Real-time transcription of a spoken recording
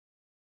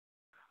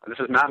This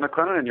is Matt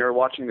MacLennan, and you're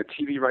watching the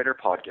TV Writer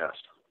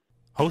Podcast.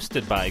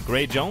 Hosted by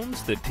Gray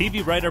Jones, the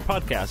TV Writer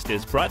Podcast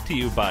is brought to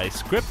you by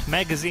Script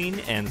Magazine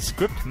and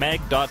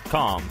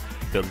ScriptMag.com,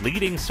 the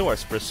leading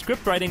source for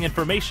script writing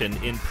information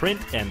in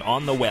print and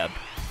on the web.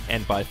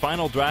 And by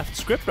Final Draft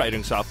script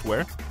writing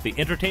software, the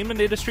entertainment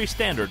industry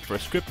standard for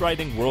script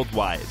writing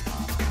worldwide.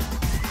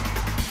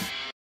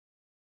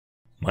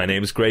 My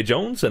name is Gray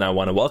Jones, and I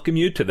want to welcome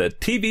you to the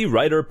TV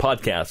Writer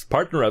Podcast,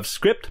 partner of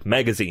Script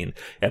Magazine,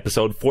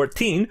 episode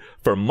 14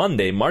 for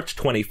Monday, March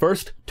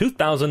 21st,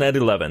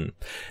 2011.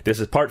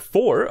 This is part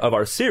 4 of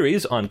our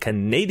series on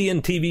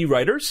Canadian TV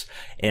writers,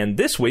 and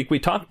this week we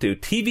talked to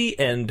TV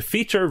and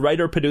feature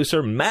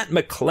writer-producer Matt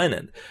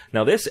MacLennan.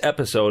 Now this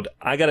episode,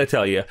 I gotta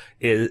tell you,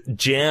 is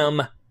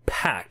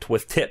jam-packed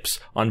with tips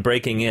on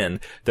breaking in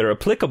that are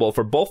applicable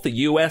for both the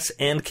US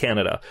and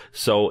Canada.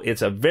 So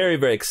it's a very,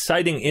 very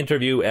exciting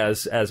interview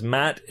as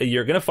Matt,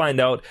 you're going to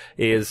find out,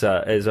 is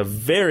a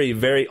very,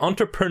 very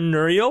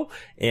entrepreneurial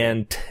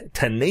and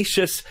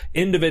tenacious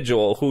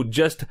individual who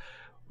just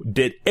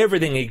did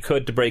everything he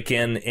could to break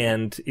in,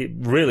 and it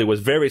really was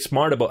very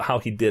smart about how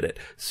he did it.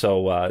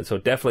 So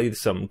definitely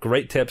some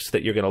great tips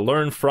that you're going to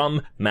learn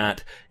from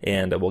Matt,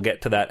 and we'll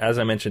get to that, as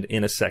I mentioned,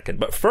 in a second.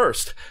 But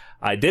first,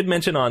 I did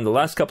mention on the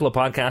last couple of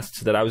podcasts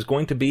that I was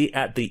going to be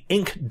at the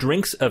Ink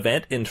Drinks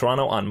event in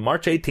Toronto on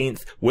March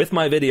 18th with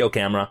my video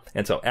camera.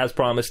 And so, as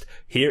promised,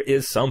 here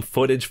is some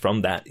footage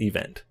from that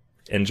event.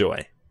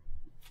 Enjoy.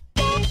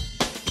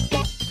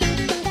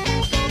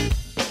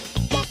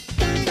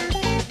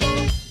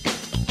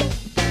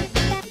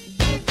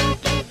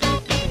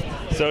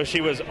 So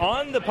she was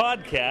on the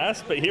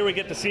podcast, but here we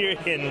get to see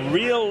her in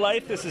real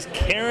life. This is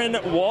Karen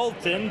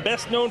Walton,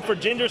 best known for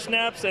Ginger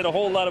Snaps and a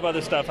whole lot of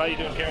other stuff. How are you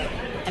doing, Karen?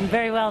 I'm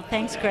very well,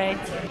 thanks, Greg.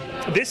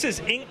 This is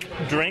Ink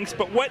Drinks,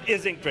 but what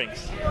is Ink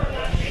Drinks?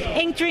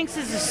 Ink Drinks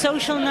is a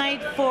social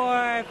night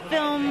for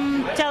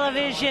film,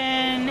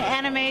 television,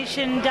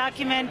 animation,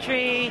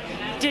 documentary,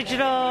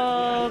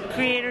 digital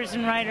creators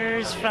and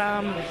writers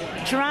from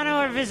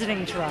Toronto or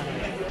visiting Toronto.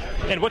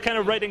 And what kind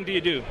of writing do you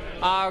do?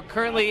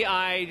 Currently,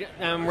 I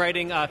am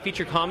writing a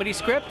feature comedy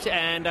script,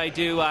 and I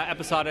do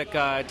episodic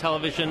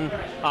television.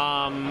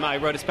 I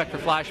wrote a spec for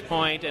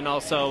Flashpoint, and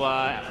also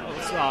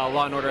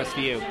Law & Order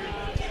SVU.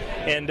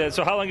 And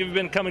so how long have you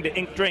been coming to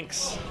Ink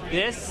Drinks?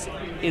 This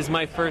is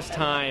my first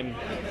time.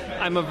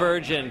 I'm a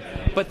virgin,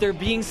 but they're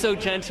being so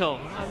gentle.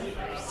 I'm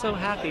so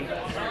happy.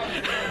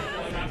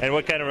 And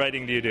what kind of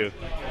writing do you do?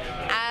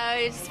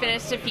 I just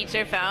finished a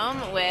feature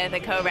film with a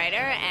co-writer,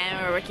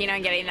 and we're working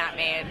on getting that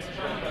made.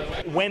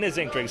 When is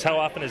Ink Drinks? How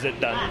often is it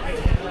done?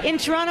 In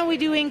Toronto, we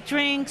do Ink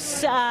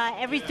Drinks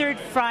every third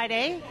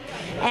Friday,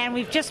 and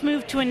we've just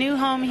moved to a new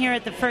home here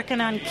at the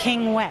Firkin on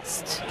King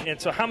West.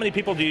 And so how many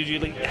people do you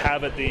usually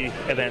have at the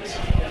events?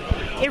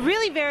 It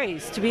really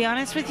varies, to be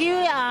honest with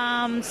you.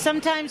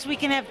 Sometimes we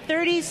can have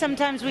 30,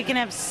 sometimes we can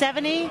have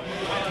 70.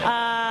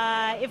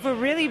 If we're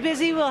really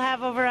busy, we'll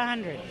have over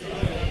 100.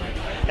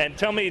 And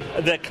tell me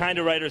the kind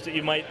of writers that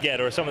you might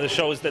get, or some of the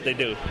shows that they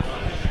do.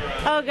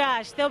 Oh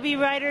gosh, there'll be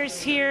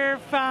writers here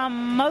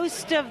from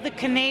most of the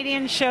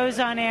Canadian shows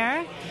on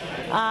air.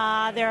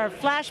 There are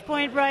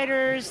Flashpoint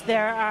writers,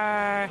 there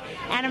are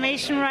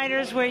animation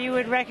writers where you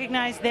would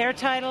recognize their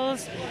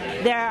titles.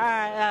 There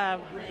are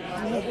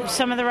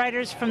some of the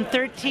writers from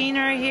 13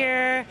 are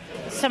here,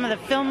 some of the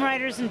film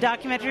writers and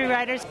documentary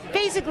writers.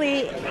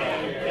 Basically,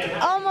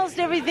 almost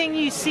everything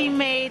you see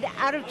made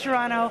out of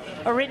Toronto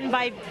or written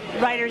by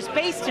writers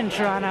based in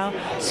Toronto,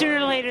 sooner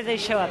or later they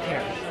show up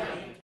here.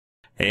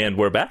 And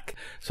we're back.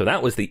 So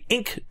that was the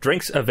Ink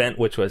Drinks event,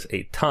 which was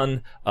a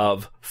ton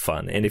of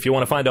fun. And if you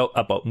want to find out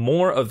about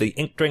more of the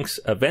Ink Drinks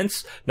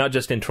events, not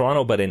just in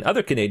Toronto, but in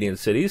other Canadian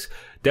cities,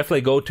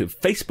 definitely go to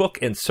Facebook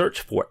and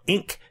search for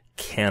Ink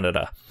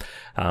Canada.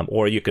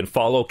 Or you can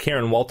follow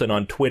Karen Walton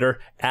on Twitter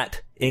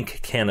at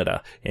Ink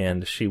Canada,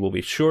 and she will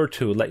be sure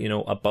to let you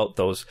know about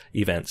those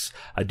events.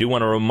 I do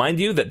want to remind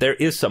you that there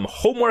is some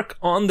homework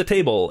on the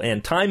table,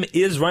 and time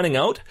is running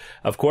out.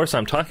 Of course,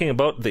 I'm talking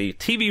about the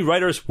TV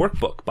Writer's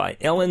Workbook by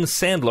Ellen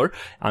Sandler.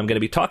 I'm going to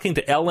be talking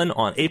to Ellen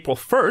on April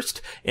 1st,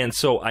 and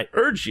so I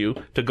urge you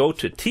to go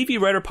to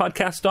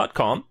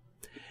tvwriterpodcast.com.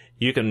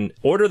 You can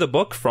order the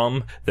book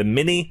from the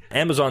mini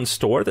Amazon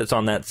store that's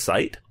on that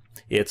site.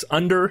 It's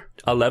under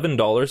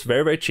 $11,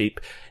 very, very cheap,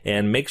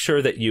 and make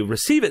sure that you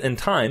receive it in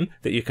time,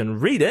 that you can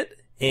read it,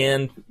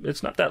 and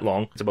it's not that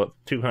long. It's about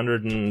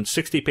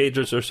 260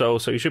 pages or so,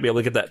 so you should be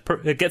able to get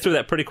through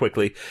that pretty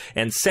quickly.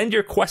 And send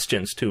your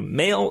questions to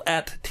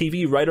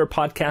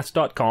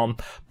mail@tvwriterpodcast.com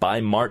by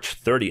March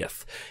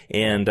 30th.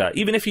 And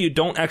even if you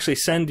don't actually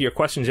send your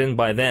questions in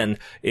by then,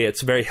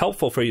 it's very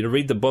helpful for you to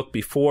read the book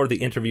before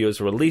the interview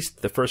is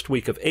released the first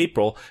week of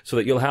April, so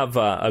that you'll have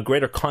a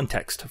greater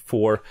context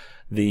for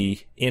the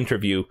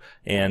interview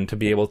and to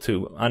be able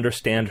to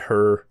understand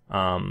her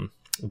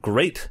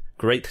great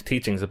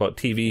teachings about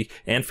TV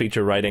and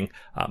feature writing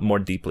more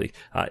deeply.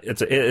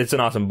 It's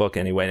an awesome book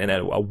anyway, and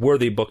a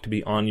worthy book to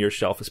be on your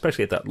shelf,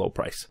 especially at that low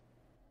price.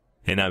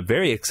 And I'm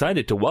very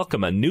excited to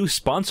welcome a new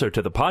sponsor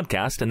to the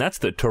podcast, and that's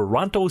the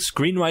Toronto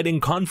Screenwriting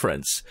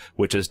Conference,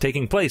 which is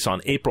taking place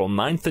on April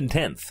 9th and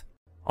 10th.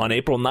 On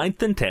April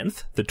 9th and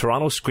 10th, the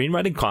Toronto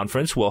Screenwriting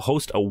Conference will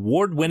host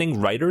award-winning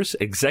writers,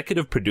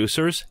 executive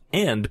producers,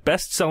 and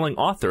best-selling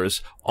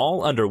authors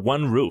all under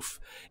one roof.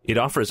 It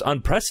offers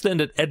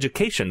unprecedented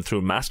education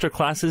through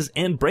masterclasses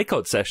and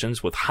breakout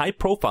sessions with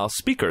high-profile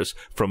speakers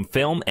from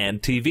film and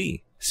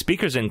TV.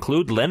 Speakers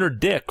include Leonard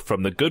Dick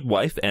from The Good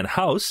Wife and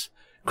House,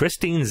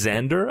 Christine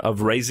Zander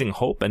of Raising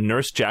Hope and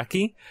Nurse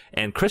Jackie,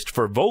 and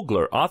Christopher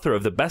Vogler, author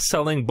of the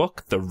best-selling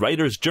book The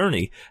Writer's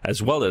Journey,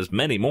 as well as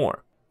many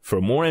more.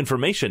 For more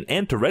information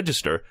and to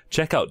register,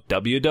 check out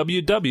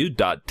www.tsc.org.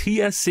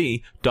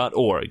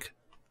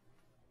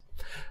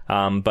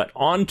 But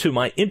on to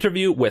my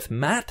interview with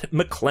Matt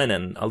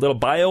MacLennan. A little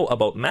bio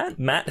about Matt.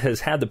 Matt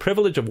has had the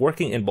privilege of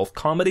working in both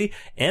comedy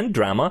and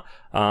drama,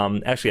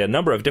 actually a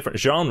number of different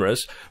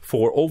genres,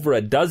 for over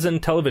a dozen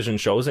television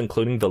shows,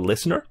 including The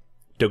Listener,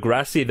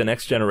 Degrassi The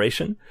Next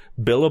Generation,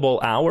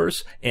 Billable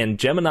Hours, and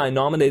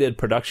Gemini-nominated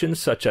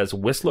productions such as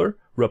Whistler,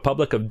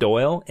 Republic of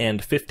Doyle,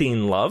 and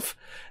 15 Love.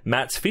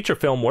 Matt's feature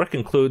film work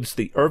includes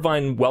the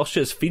Irvine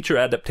Welsh's feature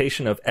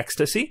adaptation of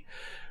Ecstasy.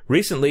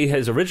 Recently,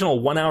 his original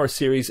one-hour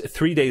series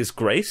 3 Days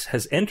Grace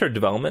has entered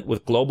development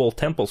with Global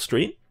Temple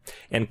Street.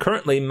 And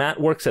currently,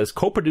 Matt works as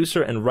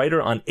co-producer and writer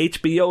on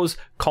HBO's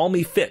Call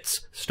Me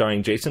Fitz,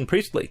 starring Jason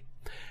Priestley.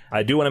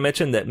 I do want to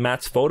mention that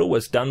Matt's photo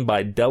was done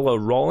by Della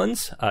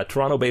Rollins, a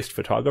Toronto-based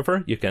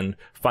photographer. You can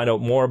find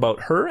out more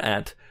about her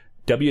at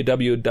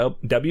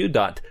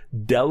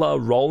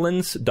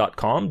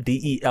www.dellarollins.com,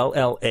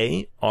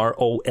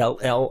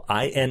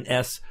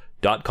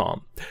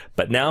 DELLAROLLINS.com.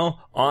 But now,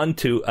 on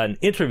to an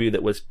interview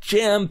that was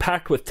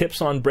jam-packed with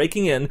tips on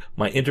breaking in,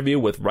 my interview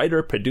with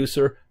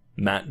writer-producer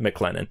Matt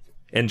MacLennan.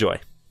 Enjoy.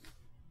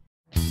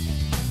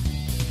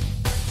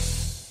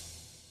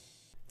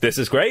 This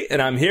is great,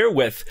 and I'm here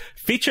with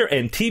feature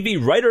and TV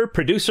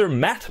writer-producer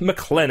Matt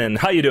MacLennan.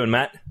 How you doing,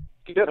 Matt?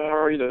 Good.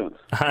 How are you doing?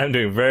 I'm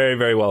doing very,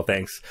 very well,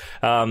 thanks.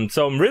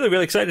 So I'm really,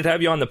 really excited to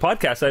have you on the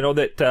podcast. I know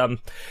that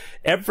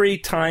every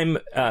time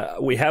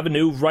we have a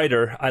new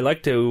writer, I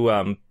like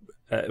to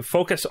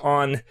focus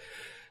on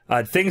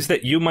things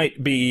that you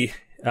might be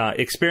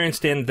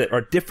experienced in that are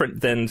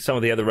different than some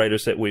of the other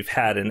writers that we've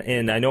had.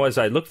 And I know as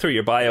I look through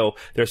your bio,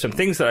 there's some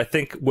things that I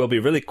think will be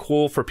really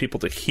cool for people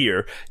to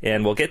hear,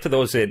 and we'll get to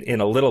those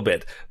in a little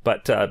bit.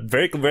 But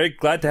very, very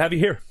glad to have you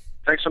here.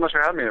 Thanks so much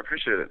for having me. I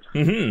appreciate it.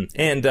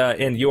 Mm-hmm.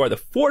 And you are the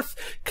fourth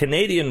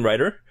Canadian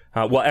writer.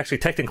 Well, actually,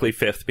 technically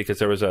fifth, because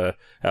there was a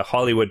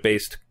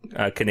Hollywood-based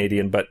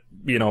Canadian, but,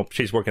 you know,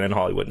 she's working in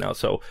Hollywood now.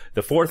 So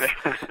the fourth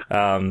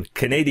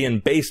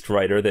Canadian-based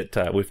writer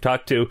that we've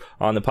talked to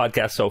on the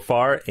podcast so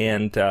far.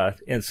 And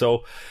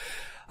so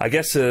I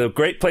guess a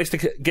great place to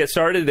get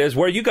started is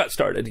where you got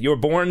started. You were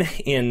born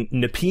in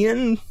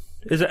Nepean.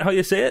 Is that how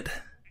you say it?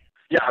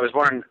 Yeah, I was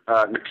born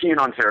in Nepean,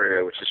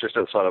 Ontario, which is just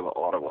outside of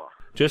Ottawa.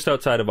 Just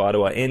outside of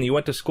Ottawa. And you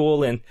went to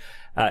school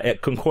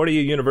at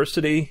Concordia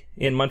University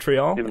in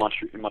Montreal? In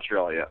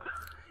Montreal, yeah.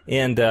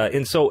 And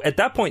so at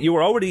that point, you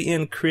were already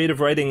in creative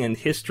writing and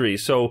history.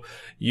 So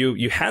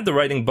you had the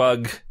writing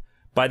bug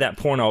by that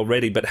point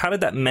already. But how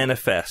did that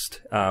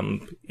manifest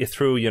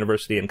through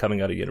university and coming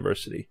out of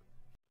university?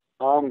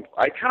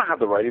 I kind of had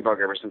the writing bug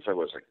ever since I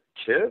was a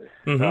kid.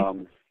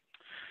 Mm-hmm.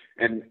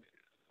 And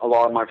a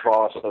lot of my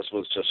process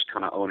was just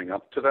kind of owning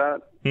up to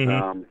that.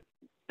 Mm-hmm.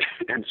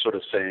 And sort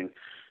of saying,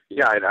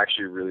 yeah, I'd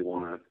actually really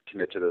want to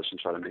commit to this and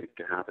try to make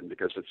it happen,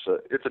 because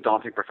it's a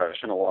daunting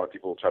profession. A lot of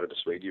people try to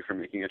dissuade you from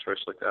making a choice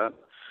like that.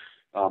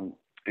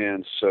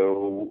 And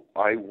so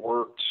I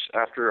worked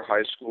after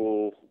high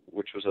school,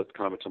 which was a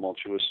kind of a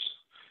tumultuous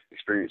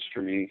experience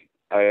for me.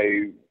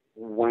 I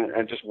went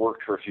and just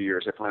worked for a few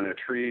years. I planted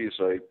trees.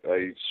 I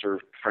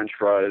served French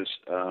fries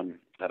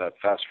at a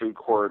fast food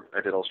court.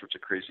 I did all sorts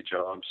of crazy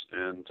jobs.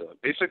 And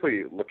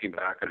basically, looking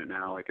back on it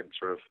now, I can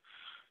sort of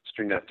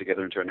string that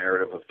together into a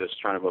narrative of this,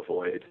 trying to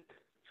avoid,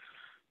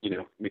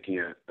 making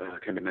a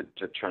commitment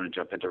to trying to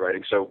jump into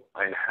writing. So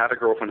I had a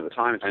girlfriend at the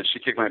time, and she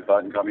kicked my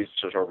butt and got me to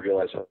sort of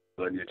realize that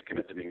I needed to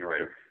commit to being a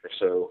writer.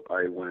 So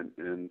I went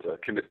and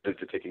committed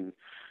to taking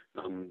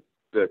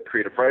the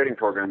creative writing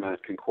program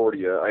at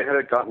Concordia. I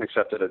had gotten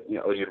accepted at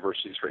other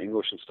universities for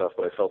English and stuff,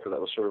 but I felt that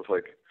was sort of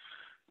like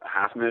a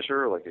half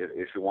measure. Like,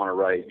 if you want to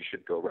write, you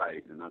should go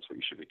write, and that's what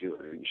you should be doing.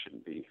 You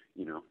shouldn't be,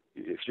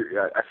 if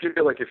you're. I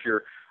feel like I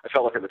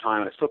felt like at the time,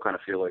 and I still kind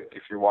of feel like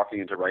if you're walking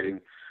into writing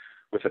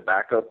with a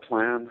backup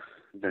plan,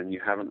 then you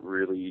haven't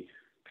really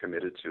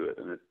committed to it,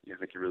 and I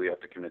think you really have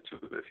to commit to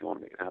it if you want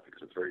to make it happen,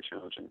 because it's very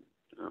challenging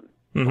for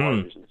a lot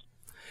of reasons.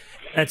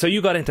 And so you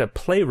got into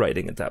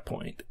playwriting at that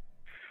point.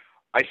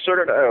 I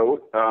started out,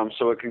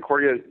 so at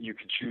Concordia, you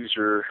could choose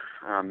your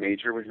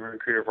major when you were in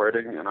creative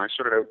writing, and I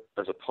started out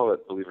as a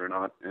poet, believe it or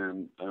not,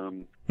 and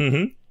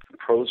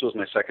prose was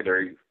my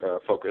secondary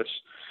focus.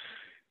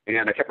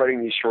 And I kept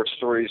writing these short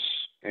stories,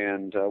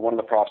 and one of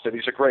the profs said,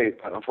 these are great,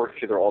 but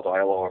unfortunately they're all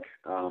dialogue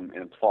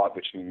and plot,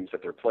 which means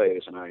that they're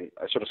plays. And I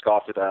sort of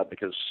scoffed at that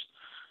because,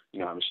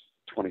 I was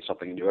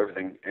 20-something and knew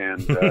everything,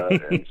 and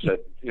and said,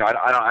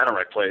 I don't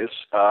write plays.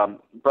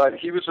 But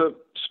he was a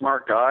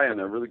smart guy and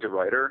a really good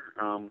writer.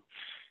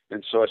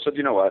 And so I said,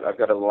 you know what, I've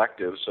got an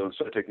elective. So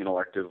instead of taking an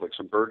elective, like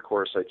some bird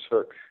course, I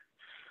took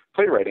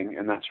playwriting,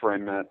 and that's where I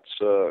met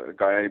a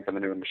guy by the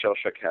name of Michel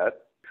Chaquette,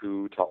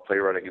 who taught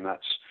playwriting, and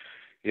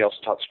he also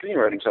taught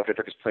screenwriting. So after I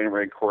took his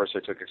playwriting course, I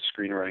took a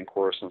screenwriting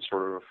course, and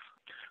sort of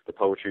the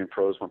poetry and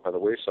prose went by the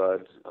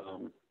wayside,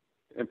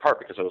 in part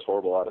because I was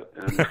horrible at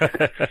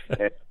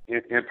it,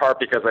 and in part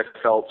because I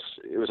felt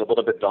it was a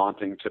little bit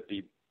daunting to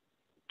be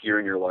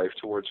gearing your life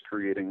towards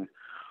creating,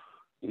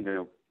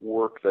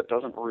 work that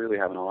doesn't really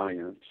have an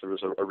audience. There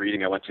was a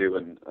reading I went to,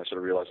 and I sort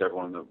of realized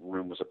everyone in the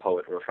room was a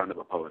poet or a friend of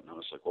a poet, and I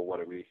was like, well, what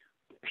are we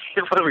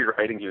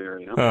writing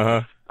here,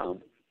 Uh-huh.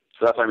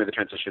 So that's why I made the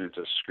transition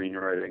into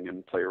screenwriting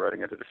and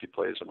playwriting. I did a few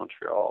plays in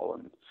Montreal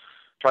and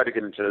tried to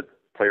get into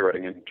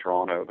playwriting in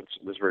Toronto, but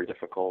it was very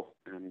difficult,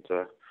 and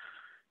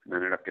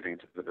ended up getting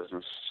into the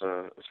business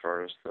as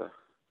far as the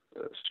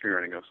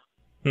screenwriting goes.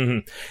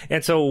 Mm-hmm.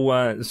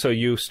 And so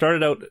you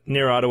started out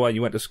near Ottawa,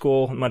 you went to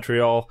school in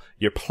Montreal,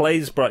 your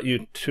plays brought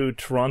you to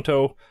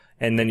Toronto,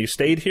 and then you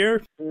stayed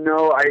here?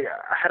 No, I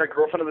had a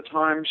girlfriend at the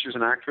time. She was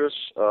an actress.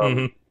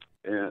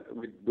 And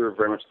we were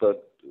very much the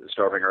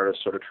starving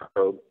artist sort of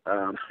trope.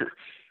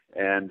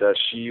 And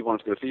she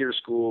wanted to go to theater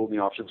school, and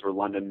the options were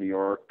London, New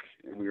York,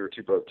 and we were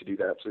too broke to do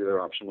that, so the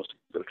other option was to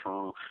go to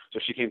Toronto. So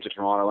she came to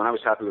Toronto, and I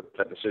was happy with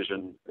that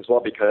decision as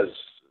well because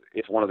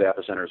it's one of the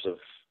epicenters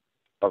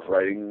of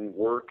writing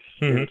work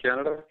in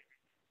Canada.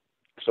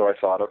 So I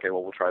thought, okay,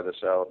 well, we'll try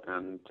this out,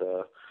 and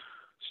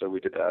so we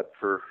did that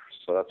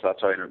so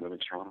that's how I ended up moving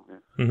to Toronto.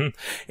 Yeah. Mm-hmm.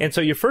 And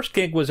so your first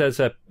gig was as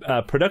a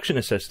production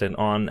assistant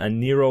on a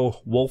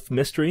Nero Wolfe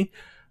mystery.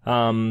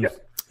 Yeah.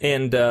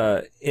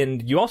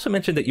 And you also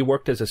mentioned that you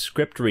worked as a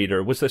script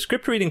reader. Was the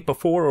script reading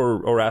before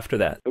or after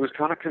that? It was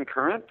kind of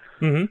concurrent.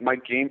 Mm-hmm. My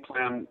game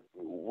plan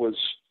was,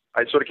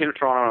 I sort of came to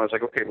Toronto and I was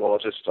like, okay, well,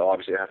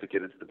 obviously I have to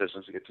get into the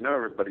business to get to know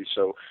everybody.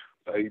 So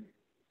I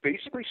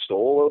basically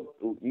stole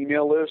an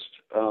email list.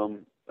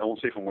 I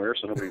won't say from where,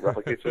 so nobody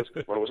replicates this,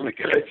 because it wasn't a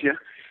good idea.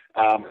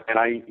 And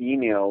I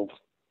emailed,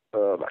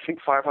 I think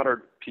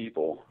 500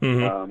 people.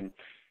 Mm-hmm.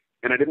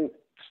 And I didn't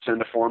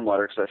send a form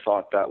letter because I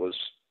thought that was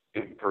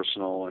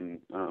impersonal and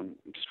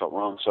it just felt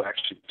wrong. So I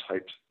actually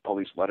typed all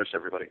these letters to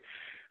everybody.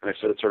 And I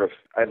said,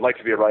 I'd like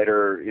to be a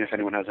writer, if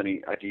anyone has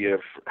any idea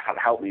of how to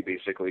help me,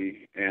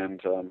 basically.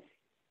 And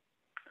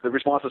the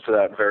responses to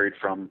that varied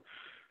from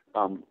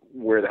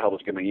where the hell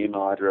to get my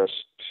email address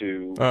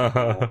to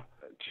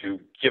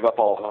give up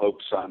all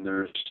hopes on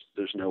there's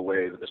no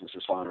way the business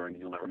is floundering,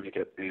 you'll never make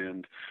it.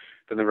 And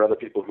then there were other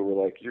people who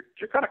were like, you're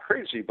kind of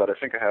crazy, but I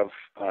think I have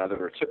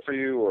either a tip for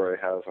you, or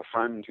I have a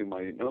friend who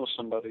might know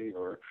somebody,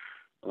 or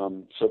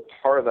so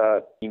part of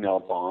that email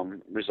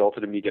bomb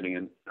resulted in me getting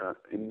an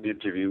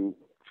interview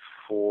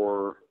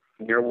for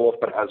Nero Wolfe,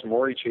 but as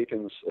Maury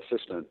Chaikin's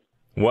assistant.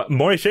 What?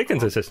 Maury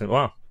Chaikin's assistant?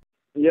 Wow.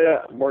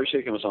 Yeah, Maury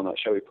Chaikin was on that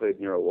show. He played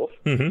Nero Wolfe.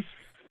 Mm-hmm.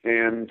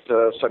 And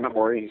so I met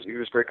Maury. He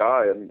was a great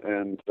guy,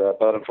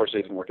 but unfortunately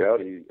it didn't work out.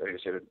 He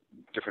had a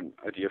different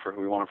idea for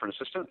who he wanted for an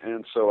assistant,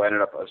 and so I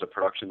ended up as a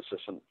production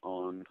assistant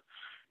on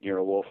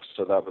Nero Wolfe.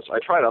 So I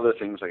tried other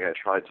things, like I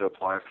tried to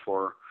apply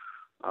for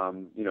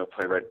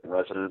playwright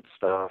resident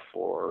stuff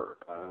or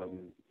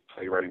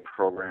playwriting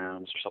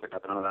programs or stuff like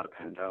that, but none of that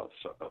panned out.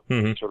 So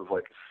sort of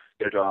like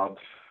get a job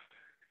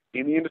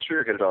in the industry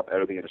or get a job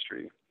out of the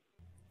industry.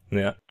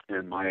 Yeah.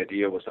 And my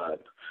idea was that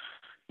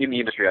in the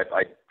industry,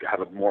 I have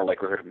a more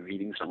likelihood of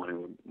meeting someone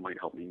who might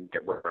help me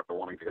get where I'm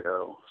wanting to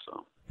go.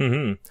 So.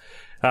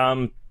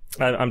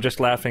 I'm just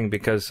laughing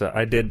because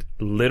I did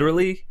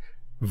literally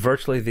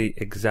virtually the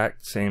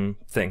exact same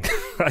thing.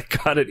 I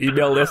got an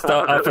email list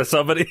off of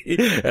somebody,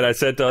 and I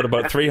sent out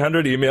about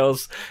 300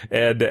 emails.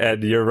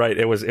 And you're right,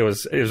 it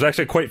was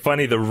actually quite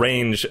funny, the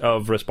range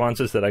of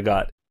responses that I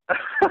got.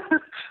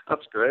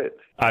 That's great.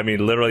 I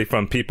mean, literally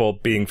from people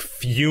being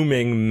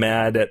fuming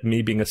mad at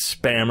me being a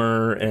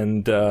spammer,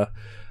 and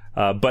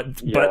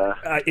but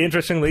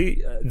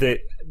interestingly,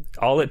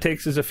 all it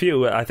takes is a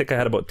few. I think I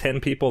had about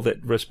 10 people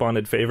that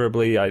responded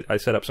favorably. I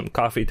set up some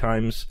coffee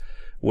times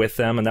with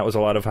them, and that was a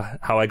lot of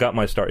how I got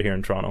my start here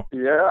in Toronto.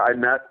 Yeah, I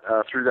met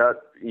through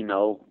that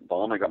email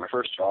bomb. I got my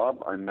first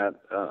job. I met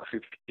a few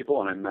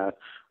people, and I met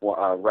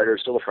a writer,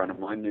 still a friend of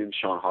mine, named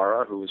Sean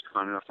Hara, who was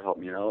kind enough to help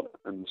me out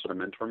and sort of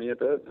mentor me a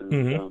bit.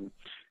 And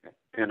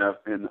and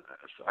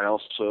I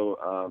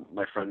also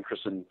my friend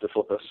Kristen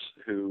DeFlippis,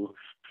 who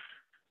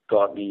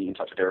got me in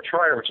touch with Derek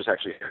Schreier, which is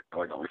actually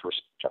how I got my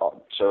first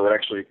job. So it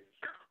actually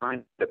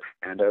kind of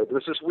panned out.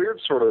 There's this weird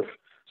sort of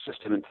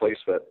system in place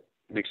that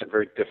makes it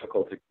very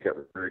difficult to get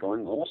where you're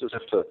going, almost as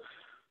if to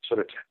sort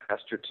of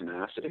test your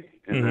tenacity.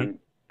 And then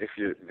if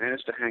you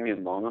manage to hang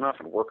in long enough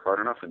and work hard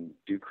enough and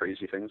do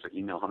crazy things like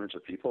email hundreds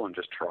of people and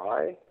just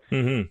try,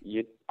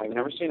 I've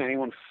never seen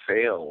anyone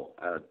fail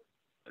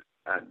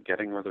at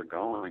getting where they're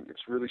going.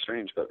 It's really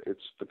strange, but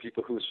it's the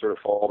people who sort of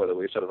fall by the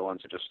wayside are the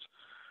ones who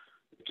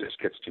just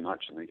gets too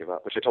much and they give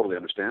up, which I totally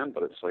understand,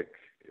 but it's like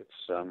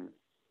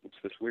it's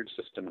this weird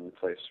system in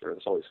place where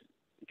there's always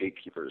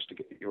gatekeepers to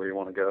get you where you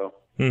want to go.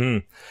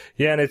 Mm-hmm.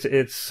 Yeah, and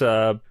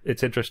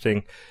it's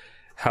interesting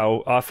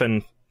how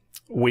often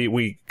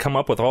we come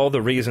up with all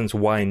the reasons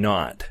why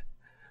not.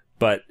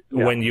 But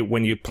when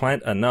you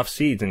plant enough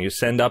seeds and you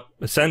send out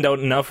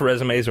enough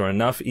resumes or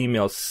enough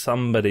emails,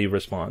 somebody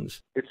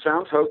responds. It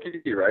sounds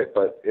hokey, right?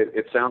 But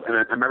it sounds, and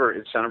I remember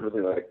it sounded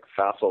really like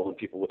facile when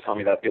people would tell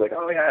me that, be like,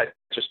 oh yeah,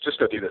 just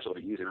go do this, it'll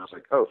be easy. And I was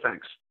like, oh,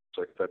 thanks. It's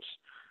like, that's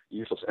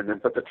useless. And then,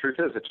 but the truth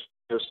is,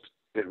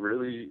 it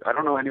really, I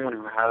don't know anyone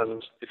who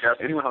has, if you ask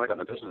anyone how they got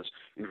in the business,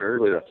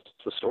 invariably that's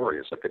the story.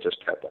 It's like they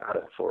just kept at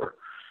it for,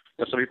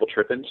 some people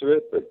trip into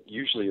it, but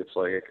usually it's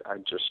like, I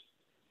just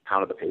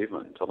pounded the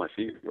pavement until my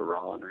feet were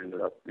raw and I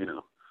ended up,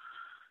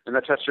 and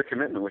that tests your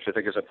commitment, which I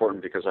think is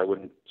important, because I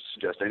wouldn't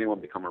suggest anyone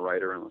become a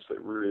writer unless they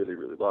really,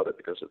 really love it,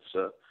 because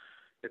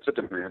it's a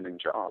demanding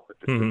job.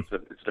 It's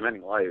a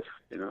demanding life,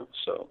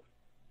 so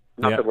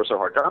not that we're so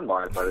hard done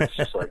by it, but it's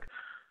just like,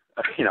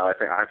 I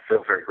think I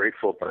feel very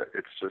grateful, but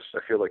it's just, I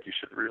feel like you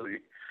should really,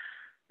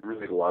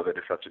 really love it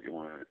if that's what you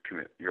want to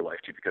commit your life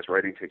to, because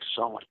writing takes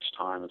so much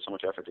time and so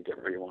much effort to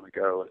get where you want to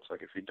go. It's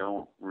like, if you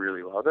don't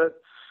really love it,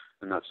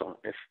 and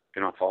if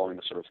you're not following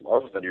the sort of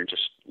love, then you're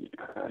just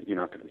you're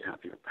not going to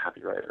be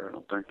happy writer, I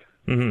don't think.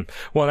 Mm-hmm.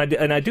 Well,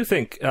 and I do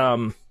think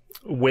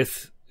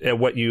with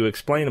what you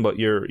explain about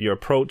your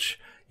approach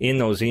in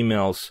those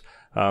emails,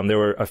 there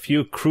were a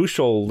few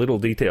crucial little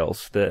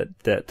details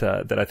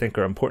that I think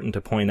are important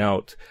to point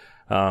out.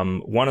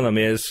 One of them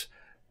is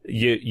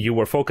you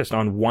were focused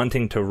on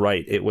wanting to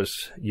write.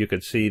 You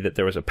could see that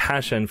there was a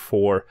passion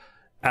for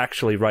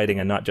actually writing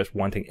and not just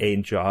wanting a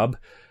job.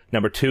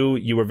 Number two,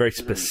 you were very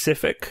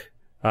specific.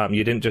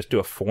 You didn't just do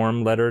a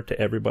form letter to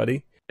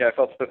everybody. Yeah, I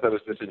felt that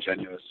was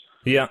disingenuous.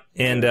 Yeah,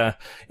 and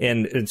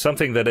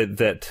something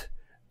that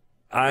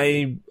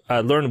I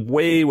learned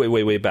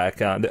way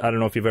back. I don't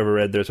know if you've ever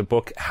read. There's a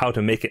book, How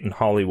to Make It in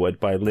Hollywood,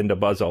 by Linda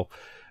Buzzell.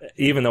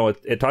 Even though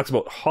it talks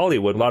about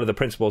Hollywood, a lot of the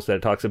principles that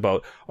it talks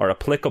about are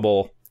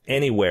applicable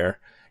anywhere.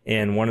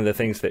 And one of the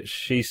things that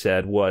she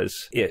said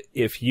was,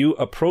 if you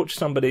approach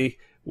somebody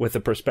with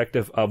the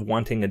perspective of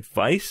wanting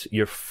advice,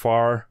 you're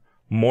far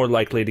more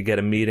likely to get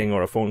a meeting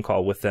or a phone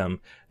call with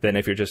them than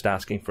if you're just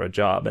asking for a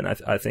job. And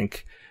I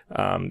think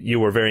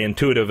you were very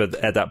intuitive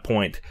at that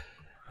point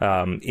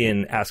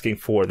in asking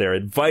for their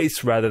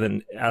advice rather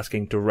than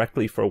asking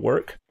directly for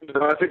work.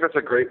 No, I think that's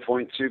a great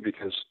point too,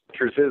 because the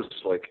truth is,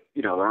 like,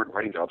 there aren't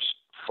writing jobs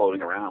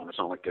floating around. It's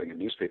not like getting a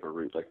newspaper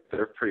route. Like,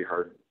 they're pretty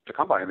hard to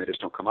come by, and they just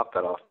don't come up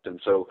that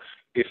often. So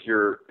if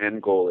your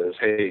end goal is,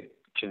 hey,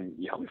 can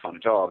you help me find a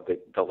job?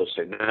 They'll just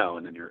say no,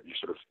 and then you're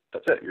sort of,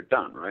 that's it, you're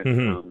done, right?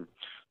 Mm-hmm.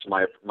 So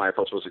my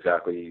approach was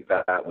exactly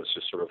that. Was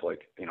just sort of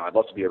like, I'd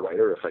love to be a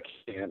writer if I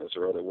can. Is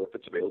there other work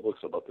that's available?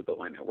 Because I'd love to build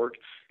my network.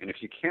 And if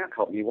you can't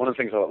help me, one of the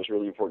things I thought was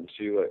really important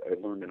too, I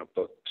learned in a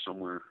book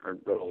somewhere, I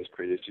read all these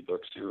creativity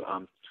books too,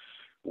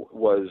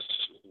 was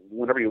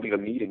whenever you leave a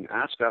meeting,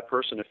 ask that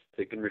person if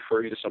they can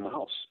refer you to someone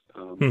else.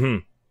 Mm-hmm.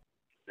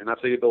 And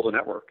that's how you build a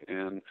network.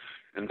 And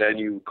then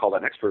you call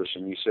that next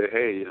person, you say,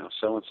 hey,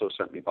 so-and-so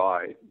sent me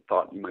by,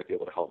 thought you might be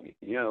able to help me,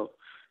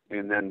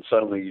 and then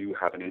suddenly you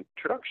have an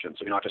introduction.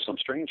 So you're not just some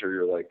stranger,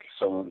 you're like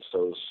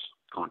so-and-so's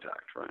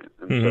contact, right?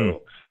 And mm-hmm.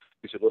 so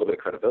gives you a little bit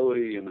of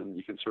credibility, and then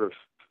you can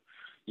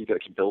you got to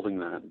keep building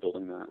that until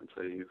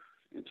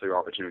your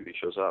opportunity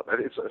shows up.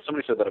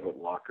 Somebody said that about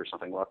luck or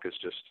something. Luck is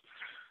just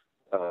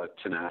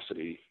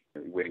tenacity,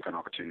 waiting for an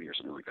opportunity or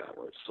something like that,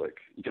 where it's like,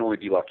 you can only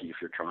be lucky if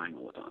you're trying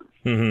all the time.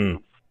 Mm-hmm.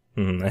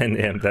 Mm-hmm.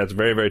 And that's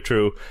very, very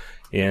true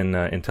in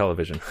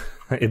television,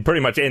 in pretty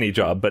much any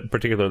job, but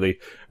particularly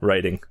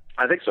writing.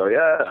 I think so.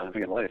 Yeah, I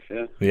think in life.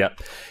 Yeah. Yeah,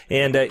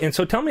 and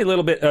so tell me a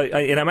little bit.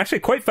 And I'm actually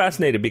quite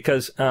fascinated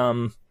because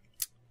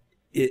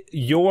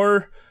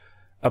your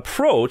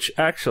approach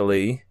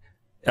actually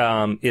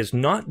is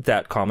not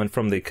that common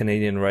from the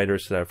Canadian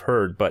writers that I've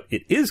heard, but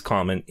it is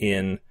common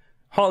in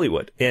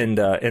Hollywood.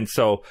 And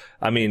so,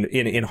 I mean,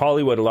 in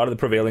Hollywood, a lot of the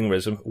prevailing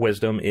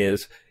wisdom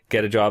is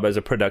get a job as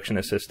a production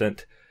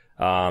assistant,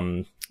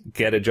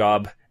 get a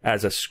job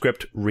as a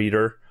script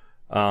reader.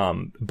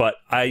 But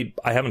I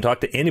haven't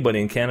talked to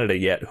anybody in Canada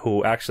yet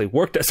who actually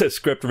worked as a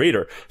script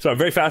reader. So I'm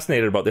very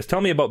fascinated about this.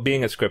 Tell me about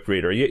being a script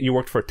reader. You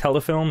worked for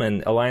Telefilm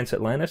and Alliance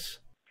Atlantis?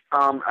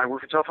 I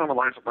worked for Telefilm,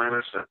 Alliance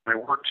Atlantis, and I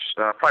worked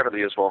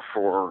privately as well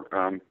for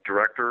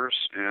directors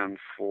and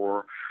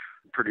for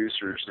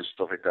producers and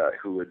stuff like that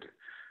who would,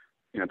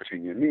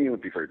 between you and me,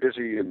 would be very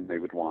busy, and they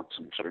would want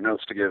some sort of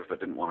notes to give, but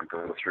didn't want to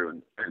go through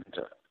and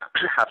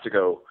have to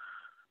go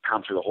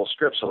pound through the whole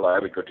script. So I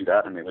would go do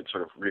that, and they would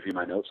sort of review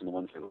my notes and the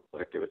ones they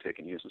would take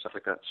and use and stuff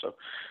like that. So,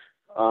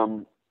 I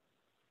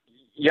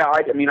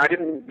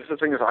didn't. The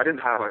thing is, I didn't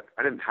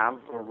have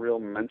a real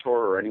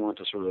mentor or anyone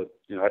to sort of,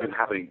 I didn't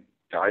have any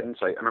guidance.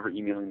 I remember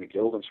emailing the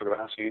guild and sort of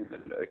asking,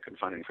 and I couldn't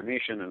find any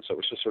information, and so it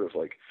was just sort of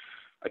like,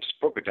 I just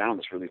broke it down,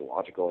 this really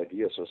logical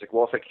idea. So I was like,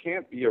 well, if I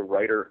can't be a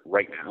writer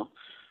right now,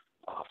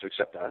 I'll have to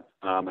accept that,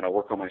 and I'll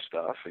work on my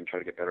stuff and try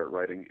to get better at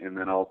writing, and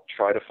then I'll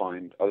try to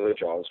find other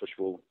jobs which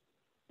will,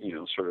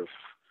 sort of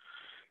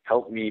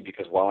help me,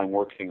 because while I'm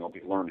working, I'll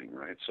be learning,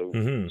 right? So,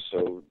 mm-hmm.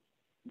 so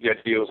the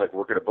idea was like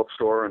work at a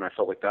bookstore, and I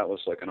felt like that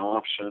was like an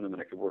option, and then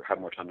I could have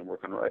more time to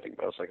work on writing.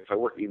 But I was like, if I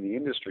work in the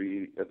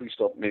industry, at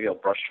least maybe I'll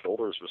brush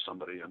shoulders with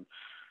somebody, and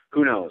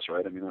who knows,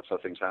 right? I mean, that's how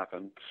things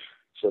happen.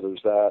 So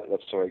there's that.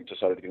 That's how I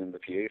decided to get into the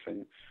PA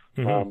thing.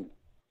 Mm-hmm.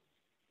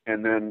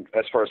 And then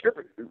as far as script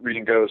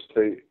reading goes,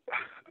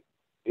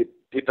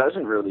 it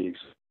doesn't really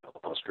exist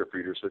on script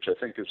readers, which I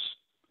think is,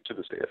 to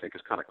this day, I think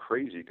is kind of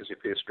crazy, because you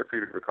pay a script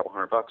reader a couple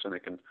 $100 and they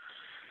can,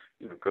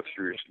 go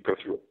through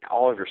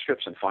all of your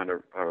scripts and find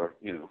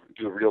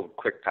do a real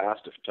quick pass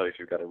to tell you if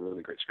you've got a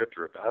really great script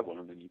or a bad one,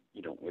 and then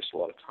you don't waste a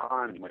lot of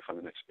time. You might find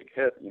the next big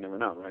hit. You never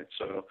know, right?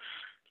 So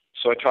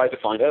I tried to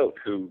find out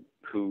who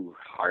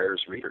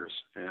hires readers,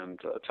 and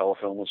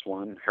Telefilm was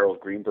one. Harold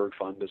Greenberg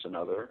Fund is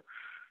another,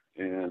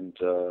 and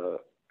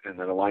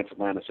then Alliance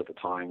Atlantis at the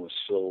time was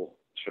still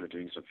sort of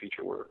doing some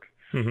feature work.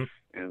 Mm-hmm.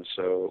 And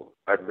so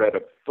I'd read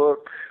a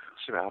book.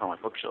 I have it on my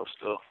bookshelf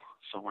still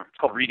somewhere. It's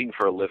called Reading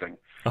for a Living.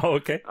 Oh,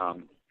 okay.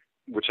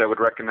 Which I would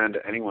recommend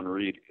anyone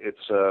read.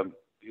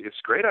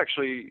 It's great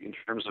actually in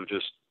terms of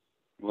just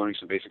learning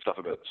some basic stuff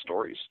about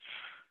stories.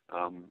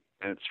 And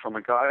it's from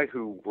a guy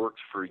who worked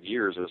for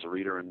years as a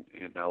reader in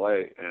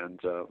LA, and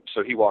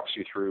so he walks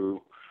you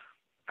through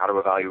how to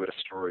evaluate a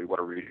story, what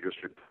a reader's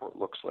report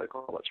looks like,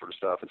 all that sort of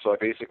stuff. And so I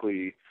can't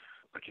believe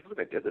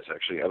I did this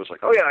actually. I was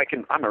like, oh yeah,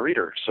 I'm a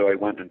reader. So I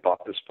went and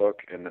bought this book,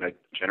 and then I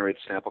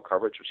generated sample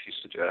coverage, which he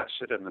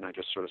suggested, and then I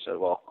just sort of said,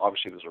 well,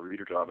 obviously there's a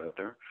reader job out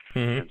there.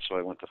 Mm-hmm. And so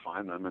I went to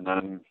find them, and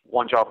then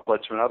one job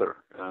led to another,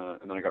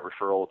 and then I got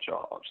referral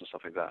jobs and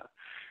stuff like that.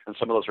 And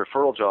some of those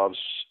referral jobs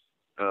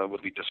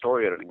would lead to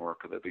story editing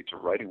work, or they'd lead to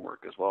writing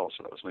work as well.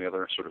 So that was my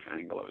other sort of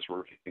angle I was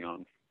working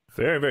on.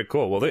 Very, very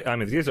cool. Well,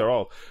 these are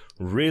all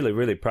really,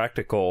 really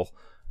practical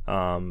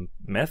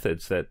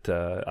methods that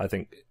I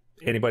think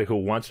anybody who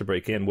wants to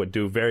break in would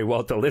do very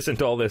well to listen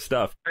to all this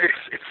stuff.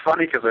 It's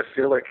funny because I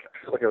feel like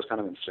I was kind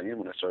of insane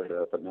when I started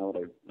out, but now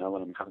that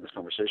I'm having this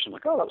conversation, I'm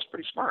like, oh, that was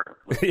pretty smart.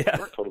 Like, yeah,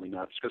 we're totally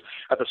nuts. Because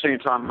at the same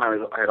time, I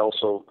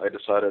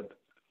decided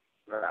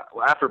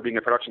after being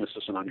a production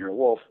assistant on Nero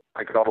Wolf,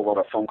 I got a lot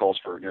of phone calls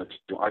for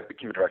I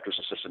became a director's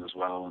assistant as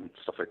well and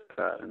stuff like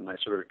that, and I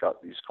sort of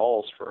got these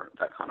calls for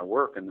that kind of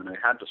work, and then I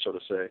had to sort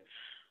of say,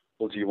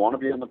 well, do you want to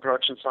be on the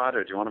production side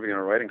or do you want to be on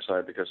the writing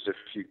side? Because if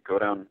you go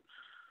down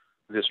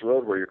this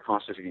road where you're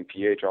constantly getting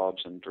PA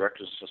jobs and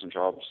director's assistant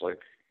jobs, like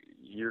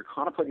you're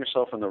kind of putting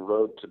yourself on the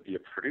road to be a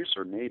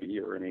producer, maybe,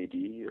 or an AD,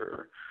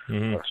 or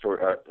an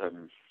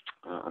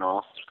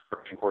office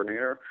production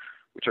coordinator,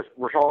 which are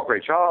all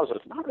great jobs, but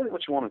it's not really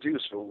what you want to do.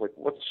 So, like,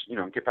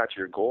 get back to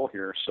your goal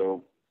here.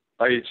 So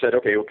I said,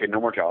 okay,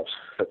 no more jobs.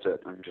 That's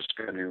it. I'm just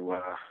going to.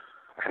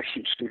 I had a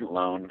huge student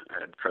loan.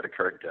 I had credit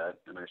card debt,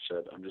 and I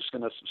said, I'm just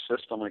going to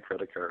subsist on my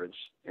credit cards,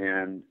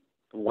 and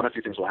one of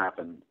two things will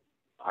happen.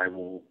 I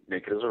will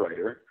make it as a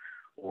writer,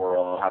 or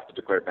I'll have to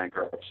declare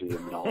bankruptcy,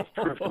 and then I'll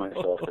prove to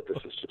myself that this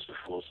is just a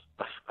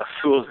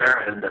fool's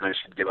errand, and I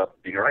should give up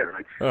being a writer.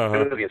 Right? Uh-huh.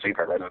 It would be a same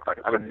part, right?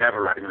 I would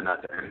never recommend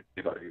that to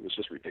anybody. It was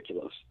just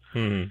ridiculous.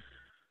 Mm-hmm.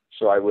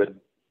 So I would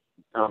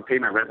pay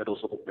my rent.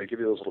 They give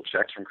you those little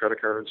checks from credit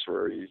cards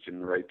where you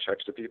can write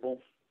checks to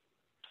people.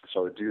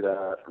 So I would do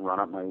that, run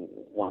up my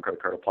one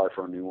credit card, apply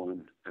for a new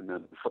one, and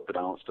then flip the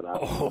balance to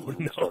that one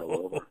and start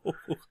all over.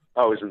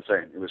 Oh, it was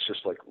insane. It was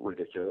just like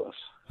ridiculous.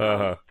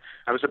 Uh-huh.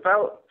 I was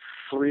about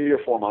 3 or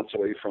 4 months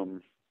away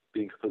from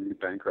being completely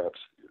bankrupt,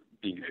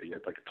 being an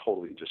idiot, like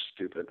totally just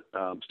stupid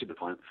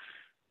plan.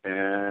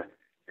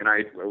 And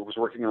I was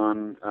working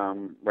on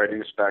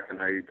writing a spec,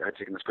 and I had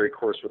taken this great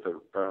course with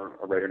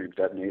a writer named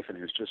Deb Nathan,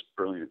 who's just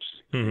brilliant,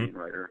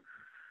 writer.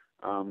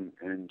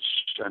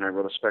 And I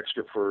wrote a spec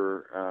script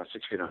for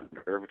 6 Feet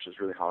Under, which was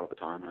really hot at the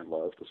time, and I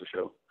loved as a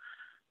show.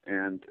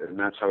 And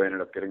that's how I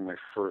ended up getting my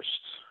first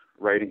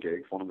writing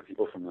gig. One of the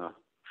people from the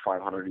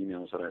 500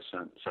 emails that I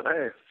sent said,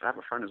 hey, I have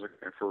a friend who's looking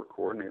for a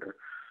coordinator.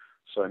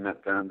 So I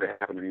met them. They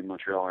happened to be in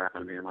Montreal. I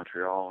happened to be in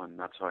Montreal, and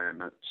that's how I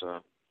met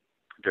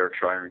Derek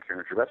Schreier and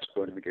Karen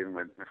Trubetsky, and we gave them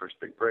my first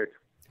big break.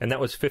 And that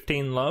was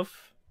 15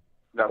 Love?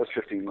 That was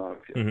 15 Love,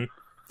 yeah. Mm-hmm.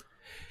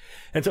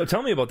 And so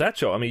tell me about that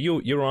show. I mean,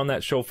 you were on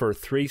that show for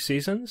 3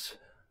 seasons?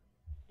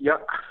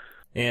 Yep.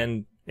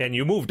 And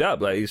you moved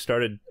up. Like, you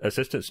started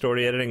assistant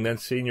story editing, then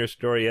senior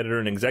story editor,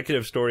 and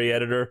executive story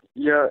editor.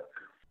 Yeah.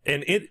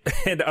 And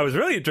I was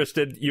really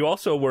interested, you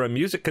also were a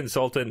music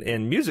consultant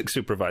and music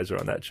supervisor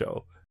on that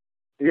show.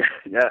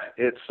 Yeah.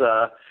 It's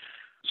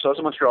so I was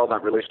in Montreal,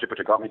 that relationship, which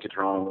got me to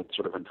Toronto, it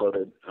sort of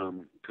imploded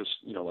because,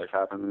 life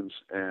happens.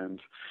 And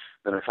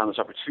then I found this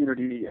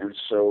opportunity, and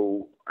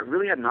so I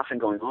really had nothing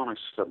going on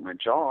except my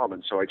job,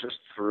 and so I just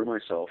threw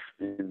myself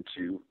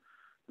into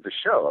the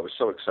show. I was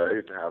so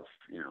excited to have,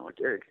 a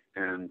gig.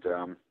 And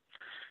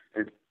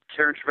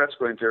Karen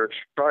Trubetsky and Derek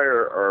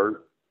Schreier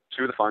are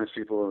two of the finest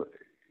people,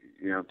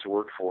 to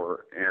work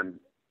for. And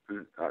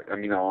I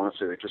mean,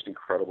 honestly, they're just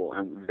incredible.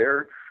 And they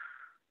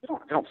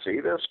don't say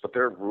this, but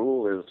their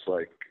rule is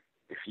like,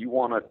 if you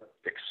want to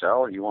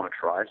excel, you want to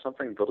try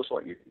something, they'll just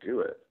let you do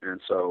it.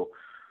 And so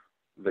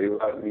they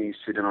let me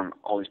sit in on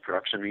all these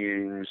production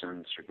meetings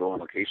and sort of go on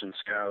location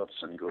scouts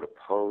and go to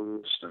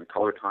post and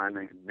color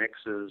timing and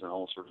mixes and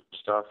all sorts of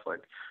stuff,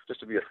 like just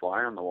to be a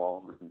fly on the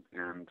wall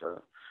and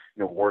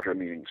wardrobe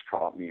meetings,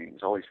 prop meetings,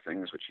 all these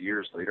things, which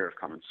years later have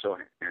come in so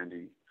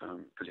handy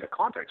because you have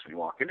context when you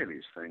walk into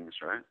these things,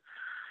 right?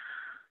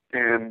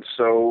 And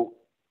so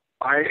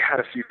I had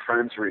a few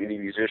friends who were indie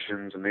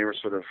musicians, and they were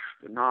sort of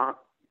not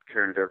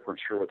caring, they weren't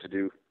sure what to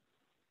do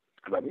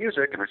about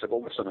music. And I said,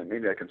 well, listen,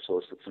 maybe I can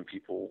solicit some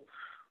people.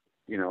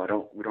 We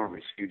don't have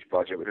this huge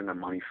budget. We didn't have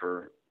money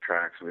for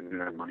tracks. We didn't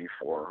have money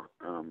for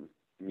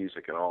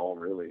music at all,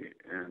 really.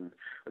 And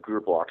we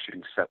were block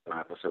shooting 7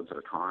 episodes at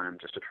a time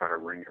just to try to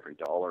wring every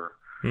dollar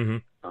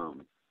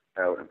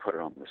out and put it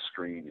on the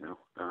screen,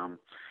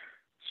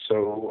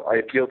 So I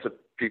appealed to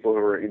people who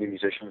were indie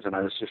musicians, and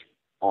I was just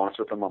honest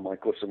with them. I'm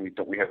like, listen,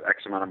 we have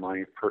X amount of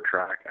money per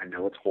track. I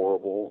know it's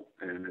horrible,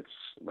 and it's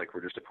like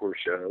we're just a poor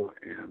show,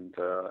 and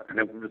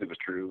it really was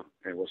true.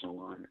 It wasn't a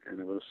lie, and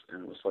it was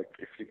like,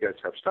 if you guys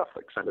have stuff,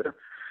 like send it in.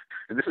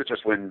 And this is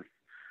just when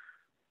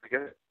I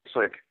guess it's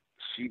like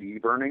CD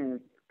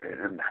burning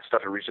and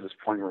stuff had reached to this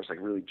point where it was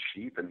like really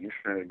cheap, and the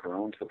internet had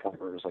grown to the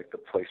point where it was like the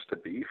place to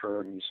be for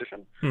a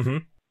musician.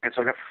 And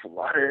so I got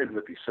flooded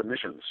with these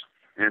submissions,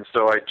 and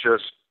so I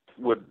just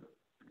would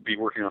be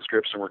working on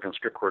scripts and working on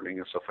script coordinating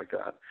and stuff like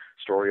that,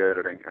 story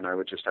editing, and I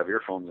would just have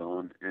earphones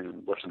on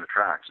and listen to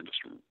tracks and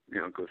just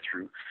go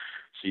through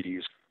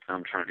CDs.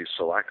 I'm trying to do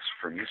selects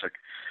for music,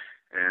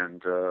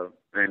 and Karen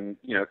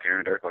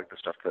and Derek liked the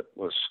stuff that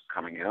was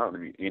coming out. I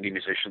mean, indie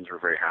musicians were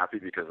very happy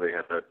because they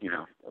had that,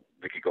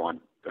 they could go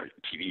on a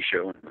TV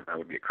show and that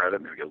would be a credit,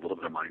 and they would get a little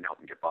bit of money to help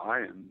them get by,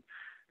 and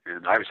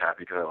I was happy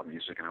because I love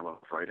music and I love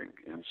writing,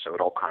 and so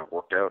it all kind of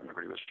worked out, and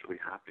everybody was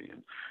really happy.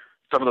 And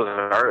some of those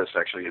artists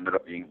actually ended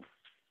up being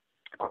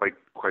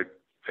quite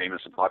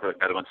famous and popular, like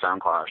Bedouin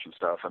Soundclash and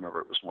stuff. I remember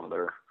it was one of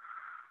their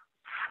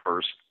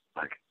first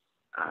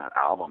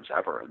albums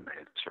ever, and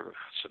they sort of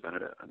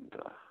submitted it, and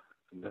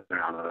they're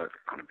now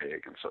kind of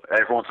big. And so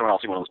every once in a while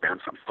I'll see one of those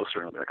bands come closer,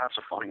 and I'll be like, that's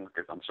so funny,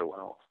 they've done so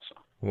well. So.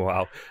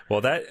 Wow.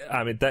 Well, that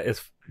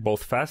is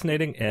both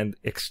fascinating and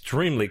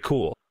extremely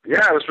cool.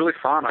 Yeah, it was really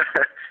fun.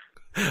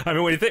 I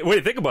mean, when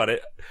you think about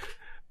it,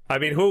 I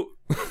mean, who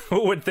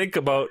would think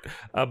about?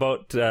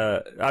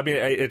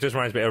 It just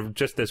reminds me of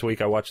just this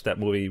week I watched that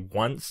movie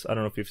once. I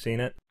don't know if you've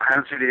seen it. I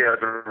haven't seen it yet. I've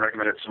been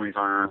recommended it so many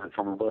times. It's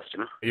on the list,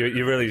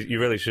 You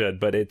really should.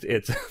 But it's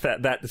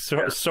that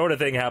sort of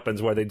thing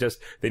happens where they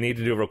need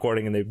to do a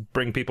recording and they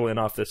bring people in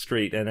off the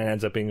street, and it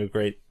ends up being a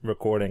great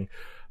recording.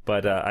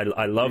 But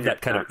I love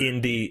that kind of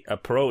indie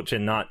approach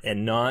and not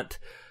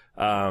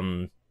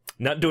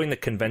doing the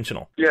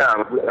conventional. Yeah,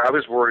 I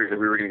was worried that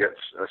we were going to get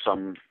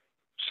some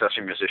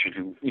session musician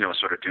who, was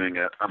sort of doing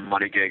a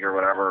money gig or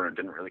whatever and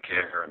didn't really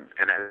care.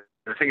 And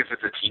the thing is,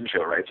 it's a teen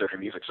show, right? So if your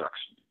music sucks,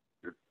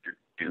 you're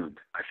doomed,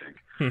 I think.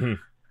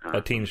 Mm-hmm.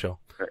 A teen show.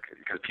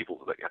 Because people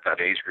at that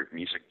age group,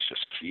 music is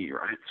just key,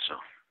 right? So.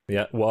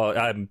 Yeah, well,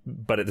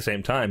 but at the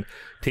same time,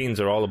 teens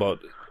are all about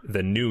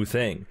the new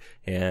thing.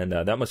 And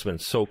that must have been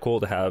so cool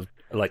to have,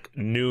 like,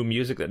 new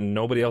music that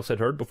nobody else had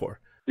heard before.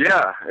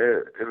 Yeah,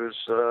 it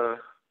was...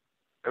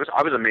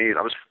 I was amazed.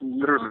 I was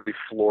literally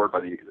floored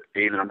by the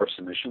number of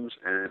submissions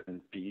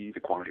and B, the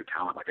quantity of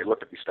talent. Like, I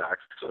looked at these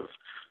stacks of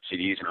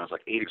CDs and I was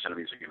like, 80% of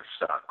these are going to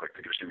suck. Like,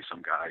 there's going to be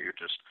some guy who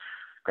just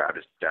grabbed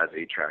his dad's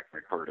 8-track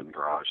and recorded in the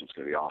garage and it's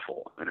going to be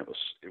awful. And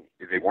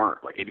they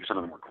weren't. Like, 80%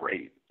 of them were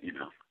great,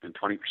 and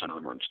 20% of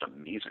them were just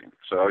amazing.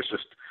 So I was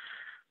just,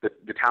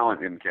 the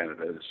talent in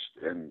Canada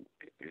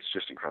is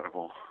just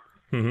incredible.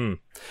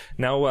 Mm-hmm.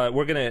 Now,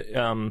 we're going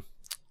to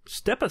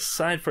step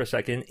aside for a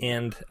second,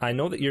 and I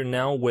know that you're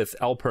now with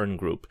Alpern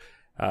Group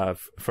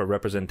for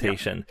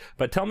representation. Yeah.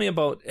 But tell me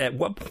at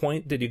what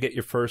point did you get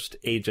your first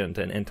agent,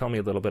 and tell me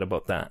a little bit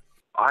about that.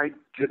 I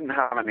didn't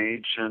have an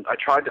agent.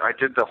 I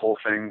did the whole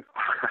thing.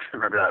 I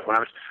remember that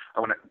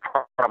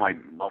part of my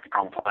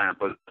multi-prong plan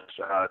was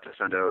to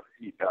send out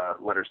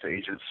letters to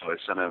agents. So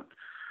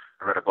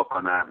I read a book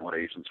on that and what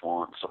agents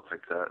want, stuff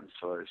like that. And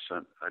so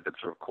I did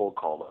sort of cold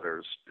call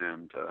letters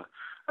and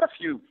had a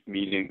few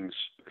meetings,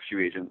 a few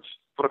agents.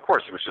 But of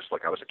course, it was just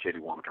like I was a kid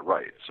who wanted to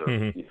write. So,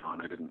 and I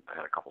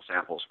had a couple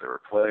samples. There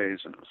were plays,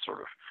 and it was sort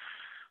of,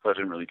 but it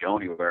didn't really go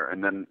anywhere.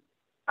 And then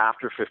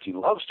after 15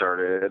 Love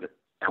started,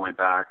 I went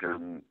back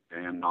and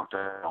knocked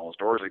on all those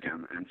doors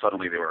again. And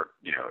suddenly they were,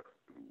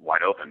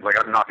 wide open. Like,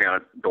 I'm knocking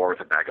on a door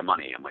with a bag of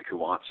money. I'm like, who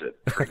wants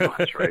it? Pretty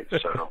much, right?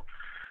 So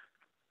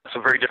it's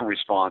a very different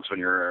response when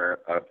you're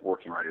a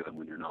working writer than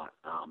when you're not.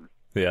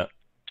 Yeah.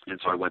 And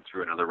so I went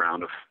through another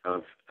round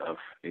of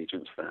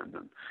agents then.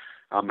 And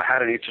I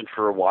had an agent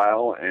for a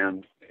while,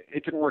 and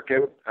it didn't work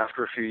out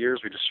after a few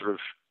years. We just sort of,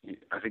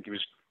 I think it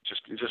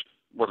just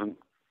wasn't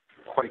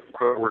quite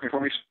working for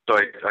me. So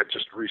I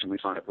just recently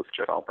signed up with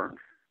Jeff Alpern,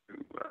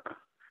 who's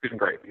been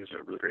great. He's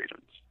a really great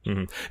agent.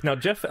 Mm-hmm. Now,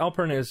 Jeff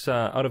Alpern is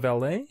out of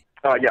L.A.?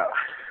 Yeah.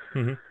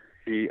 Mm-hmm.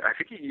 I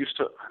think he used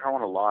to, I don't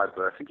want to lie,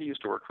 but I think he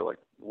used to work for like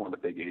one of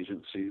the big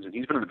agencies, and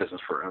he's been in the business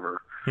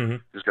forever. Mm-hmm.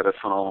 He's got a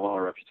phenomenal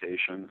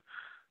reputation.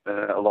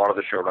 a lot of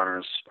the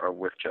showrunners are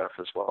with Jeff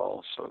as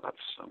well, so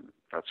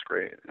that's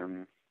great.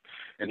 And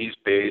he's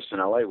based in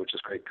LA, which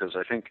is great because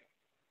I think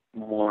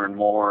more and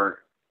more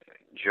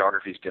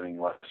geography is getting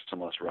less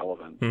and less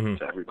relevant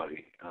to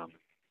everybody.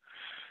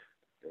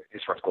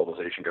 As far as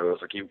globalization goes,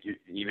 like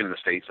even in the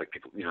States, like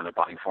people, they're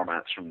buying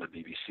formats from the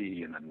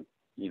BBC and then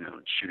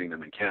shooting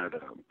them in Canada,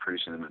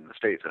 producing them in the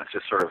States, and it's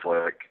just sort of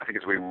like, I think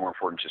it's way more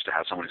important just to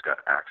have someone who's got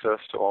access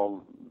to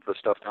all the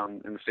stuff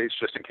down in the States,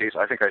 just in case.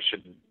 I think I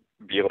should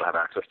be able to have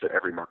access to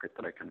every market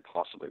that I can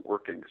possibly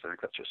work in, because I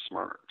think that's just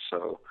smart.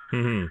 So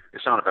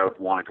it's not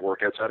about wanting to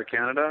work outside of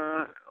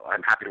Canada.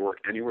 I'm happy to work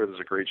anywhere. There's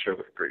a great show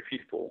with great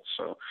people.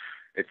 So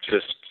it's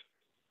just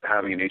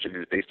having an agent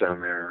who's based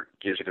down there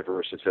gives you the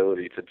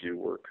versatility to do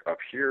work up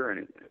here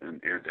and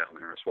down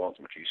there as well. It's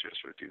much easier to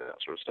sort of do that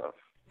sort of stuff.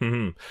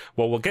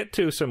 Well, we'll get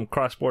to some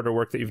cross-border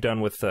work that you've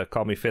done with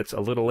Call Me Fitz a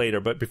little later,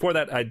 but before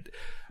that, I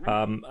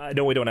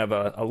know we don't have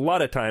a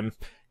lot of time,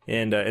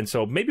 and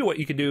so maybe what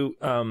you could do,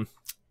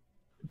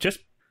 just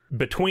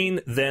between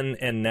then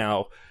and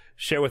now,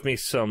 share with me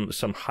some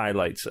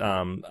highlights.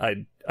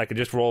 I could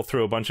just roll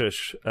through a bunch of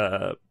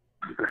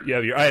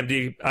your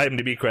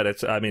IMDb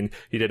credits. I mean,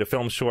 you did a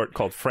film short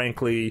called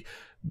Frankly,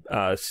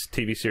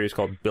 TV series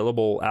called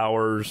Billable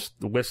Hours,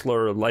 The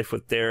Whistler, Life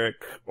with Derek,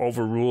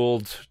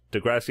 Overruled,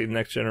 Degrassi: The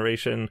Next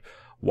Generation,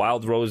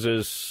 Wild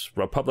Roses,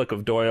 Republic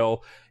of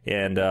Doyle,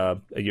 and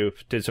you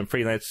did some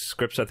freelance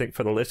scripts, I think,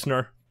 for The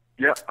Listener.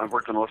 Yeah, I've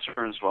worked on The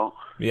Listener as well.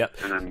 Yeah.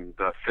 And then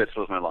Fitz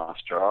was my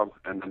last job.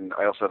 And then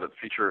I also had a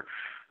feature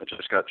that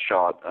just got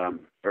shot,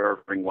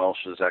 Irving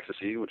Welsh's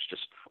Ecstasy, which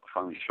just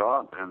finally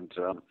shot, and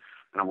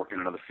I'm working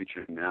on another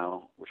feature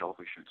now, which I'll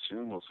hopefully shoot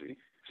soon. We'll see.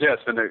 So yeah,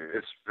 it's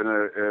been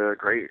a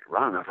great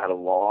run. I've had a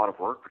lot of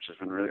work, which has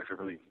been really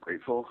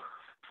grateful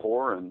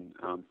for, and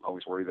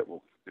always worried that we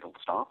don't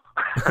stop.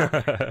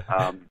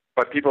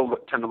 But people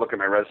tend to look at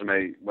my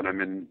resume when I'm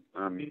in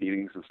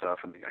meetings and stuff,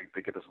 and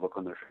they get this look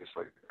on their face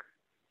like,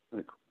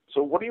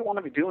 so what do you want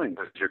to be doing?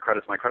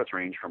 Because my credits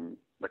range from,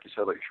 like you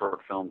said, like short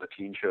film to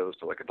teen shows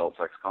to like adult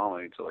sex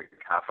comedy to like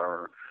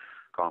half-hour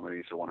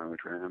comedy to one-hour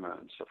drama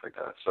and stuff like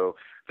that. So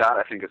that,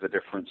 I think, is a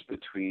difference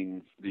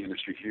between the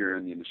industry here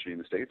and the industry in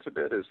the States a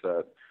bit, is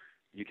that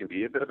you can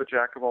be a bit of a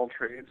jack of all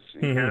trades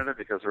in Canada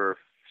because there are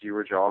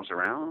fewer jobs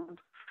around.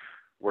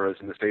 Whereas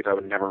in the States, I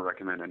would never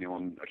recommend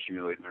anyone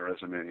accumulating their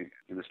resume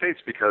in the States,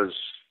 because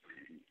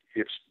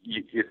you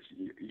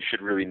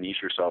should really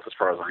niche yourself, as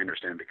far as I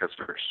understand, because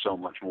there's so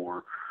much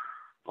more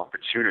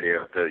opportunity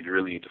out there. You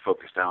really need to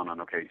focus down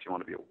on, okay, do you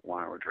want to be a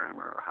one-hour drama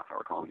or a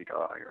half-hour comedy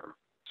guy?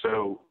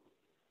 So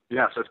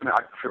it's been,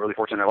 I feel really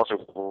fortunate. I've also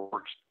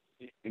worked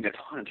in a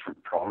ton of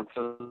different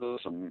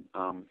provinces and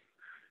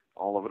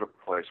all over the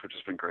place, which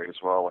has been great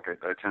as well. Like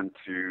I tend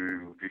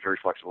to be very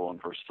flexible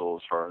and versatile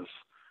as far as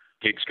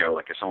gigs go.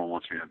 Like if someone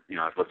wants me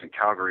to, I've lived in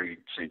Calgary,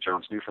 St.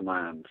 John's,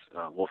 Newfoundland,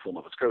 Wolfville,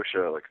 Nova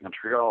Scotia, like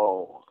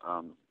Montreal,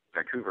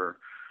 Vancouver.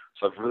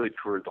 So I've really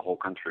toured the whole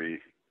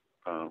country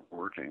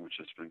working, which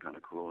has been kind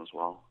of cool as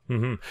well.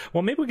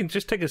 Well, maybe we can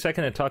just take a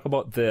second and talk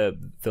about the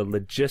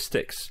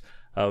logistics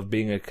of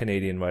being a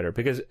Canadian writer,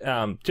 because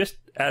just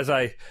as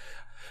I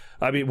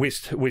mean, we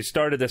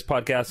started this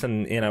podcast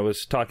and I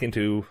was talking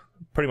to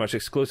pretty much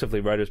exclusively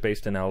writers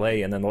based in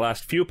LA, and then the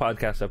last few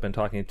podcasts I've been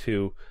talking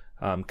to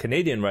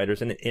Canadian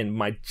writers, and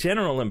my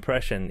general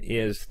impression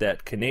is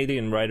that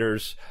Canadian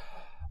writers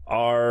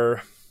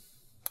are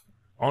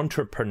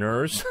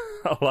entrepreneurs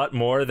a lot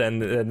more than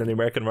the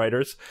American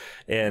writers,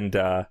 and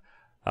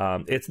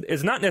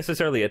it's not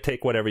necessarily a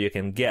take whatever you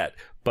can get,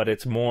 but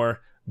it's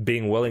more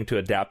being willing to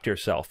adapt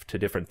yourself to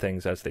different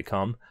things as they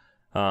come.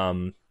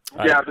 I'd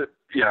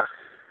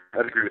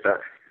agree with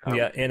that.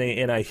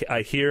 And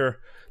I hear,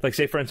 like,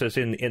 say for instance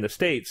in the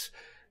States,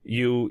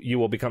 you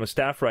will become a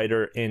staff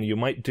writer and you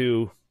might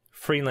do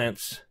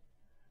freelance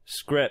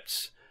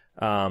scripts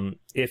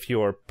if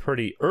you're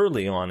pretty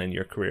early on in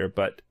your career,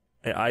 but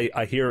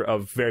I hear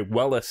of very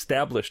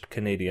well-established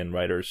Canadian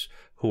writers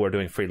who are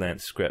doing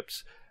freelance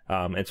scripts,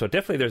 and so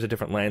definitely there's a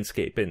different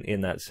landscape in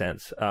that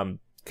sense.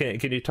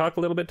 Can you talk a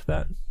little bit to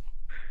that?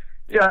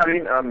 Yeah, I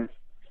mean, I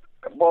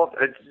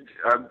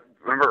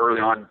remember early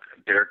on,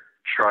 Derek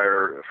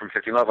Schreier from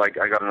 15 Love, I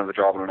got another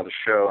job on another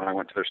show, and I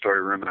went to their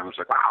story room, and I was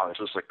like, wow, this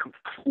is like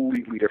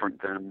completely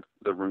different than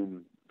the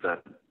room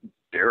that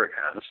Derek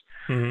has.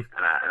 And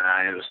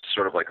I was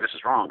sort of like, this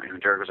is wrong.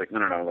 And Derek was like,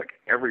 no, like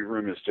every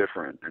room is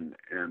different, and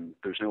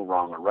there's no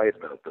wrong or right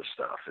about this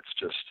stuff. It's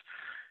just,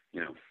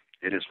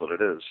 it is what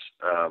it is.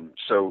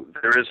 So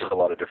there is a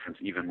lot of difference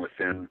even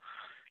within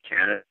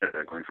Canada,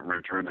 going from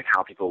room to room, like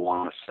how people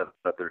want to set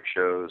up their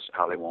shows,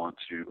 how they want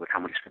to, like how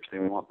many scripts they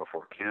want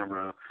before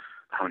camera,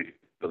 how many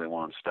people they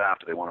want on staff,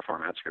 do they want to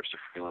format scripts to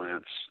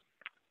freelance?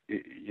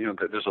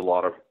 There's a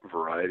lot of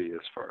variety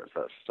as far as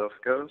that stuff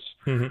goes.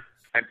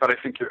 But I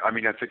think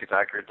it's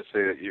accurate to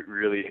say that you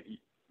really,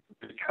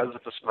 because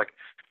of this, like,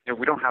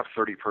 we don't have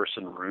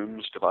 30-person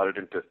rooms divided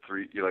into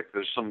three.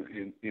 There's some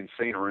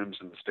insane rooms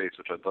in the States,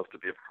 which I'd love to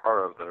be a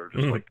part of, that are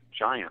just like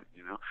giant,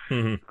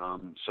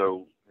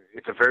 So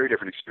it's a very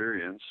different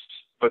experience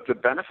But the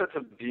benefits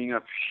of being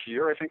up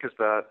here, I think, is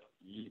that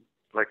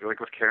like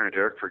with Karen and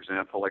Derek, for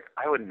example, like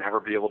I would never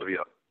be able to be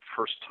a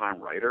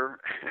first-time writer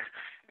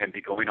and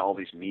be going to all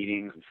these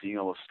meetings and seeing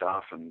all this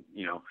stuff and,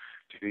 you know,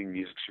 doing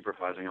music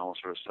supervising, all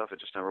this sort of stuff. It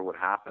just never would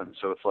happen.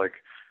 So it's like,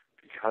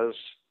 because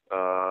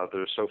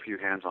there's so few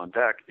hands on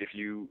deck, if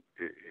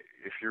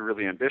you're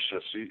really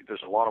ambitious,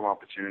 there's a lot of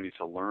opportunity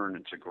to learn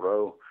and to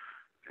grow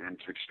and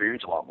to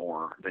experience a lot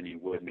more than you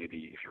would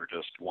maybe if you were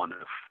just one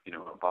of, you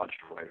know, a bunch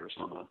of writers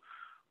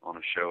on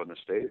a show in the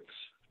States.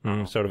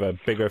 Sort of a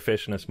bigger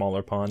fish in a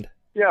smaller pond.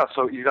 Yeah,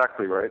 so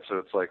exactly right. So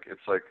it's like,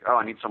 oh,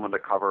 I need someone to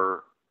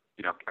cover,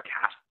 you know, a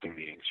casting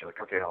meeting. So you're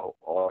like, okay,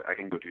 I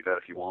can go do that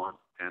if you want.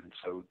 And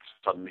so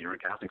suddenly you're in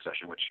a casting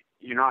session, which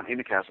you're not in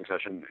a casting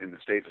session in the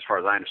States, as far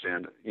as I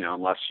understand, you know,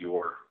 unless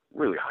you're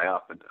really high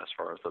up as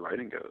far as the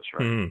writing goes,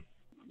 right? Mm.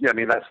 Yeah, I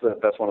mean,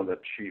 that's one of the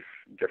chief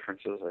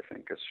differences, I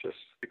think. It's just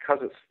because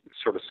it's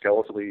sort of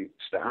skeletally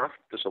staffed,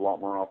 there's a lot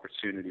more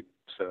opportunity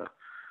to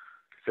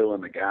fill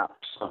in the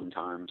gaps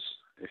sometimes.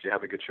 If you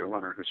have a good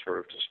showrunner who sort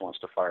of just wants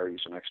to fire you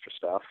some extra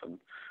stuff and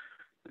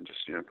just,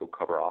 you know, go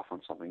cover off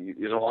on something,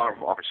 there's a lot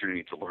of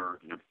opportunity to learn,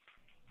 you know.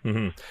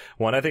 Mm-hmm.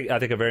 Well, and I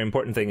think a very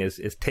important thing is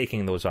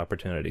taking those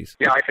opportunities.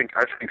 Yeah, I think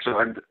so.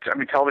 And I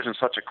mean, television is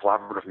such a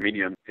collaborative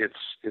medium.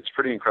 It's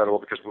pretty incredible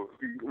because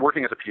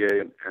working as a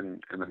PA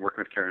and then working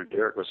with Karen and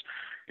Derek was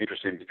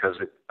interesting because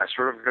I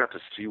sort of got to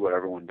see what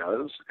everyone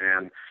does.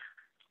 And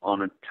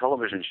on a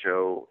television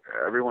show,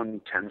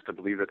 everyone tends to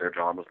believe that their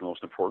job is the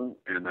most important,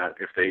 and that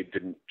if they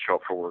didn't show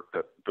up for work,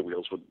 that the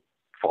wheels would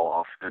fall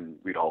off and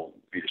we'd all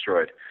be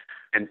destroyed.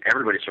 And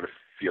everybody sort of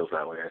feels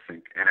that way, I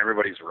think. And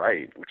everybody's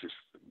right, which is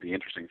the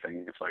interesting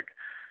thing. It's like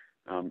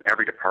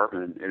every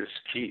department is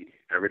key.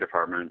 Every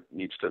department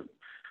needs to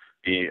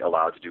be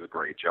allowed to do a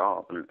great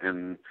job.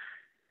 And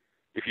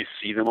if you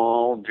see them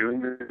all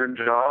doing their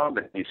job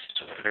and you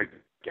sort of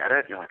get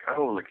it, you're like,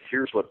 oh, like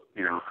here's what,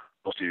 you know,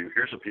 we'll do.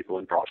 Here's what people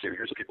in props do.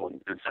 Here's what people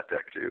in set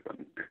deck do.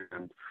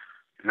 And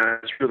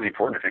that's really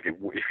important, I think,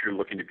 if you're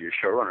looking to be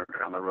a showrunner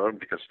down the road,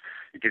 because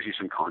it gives you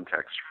some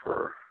context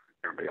for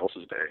everybody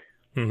else's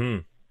day.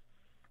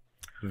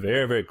 Mm-hmm.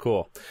 Very, very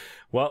cool.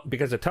 Well,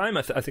 because of time,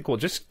 I think we'll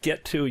just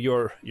get to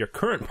your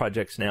current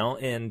projects now.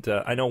 And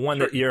I know one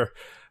that you're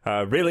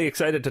really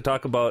excited to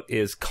talk about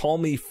is Call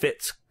Me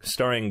Fitz,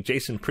 starring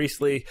Jason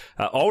Priestley.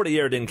 Already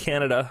aired in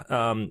Canada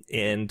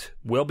and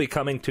will be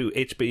coming to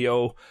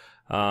HBO.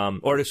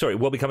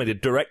 Will be coming to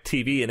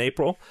DirecTV in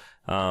April.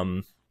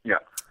 Yeah.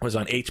 Was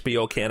on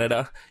HBO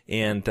Canada,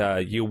 and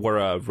you were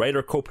a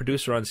writer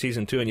co-producer on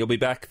season 2, and you'll be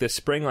back this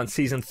spring on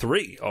season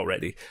 3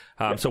 already.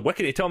 So what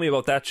can you tell me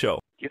about that show?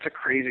 It's a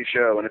crazy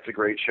show, and it's a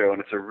great show, and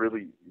it's a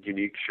really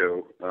unique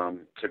show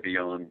to be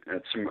on.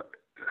 It's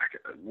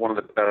one of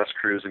the best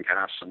crews and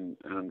casts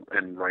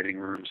and writing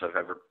rooms I've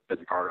ever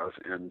been part of.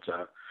 And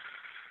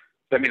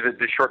I mean,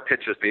 the short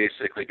pitch is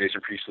basically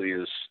Jason Priestley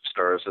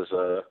stars as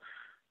a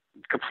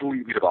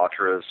completely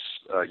debaucherous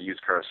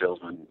used car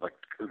salesman, like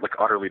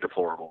utterly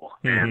deplorable.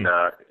 Mm-hmm.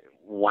 And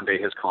one day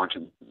his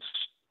conscience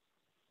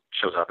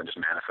shows up and just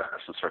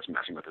manifests and starts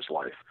messing with his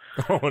life.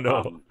 Oh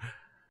no!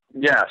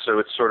 Yeah, so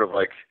it's sort of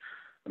like,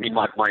 I mean,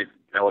 my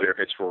elevator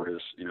pitch for it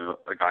is, you know,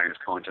 a guy and his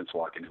conscience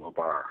walk into a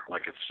bar.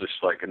 Like, it's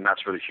just like, and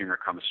that's where the humor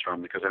comes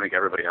from, because I think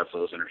everybody has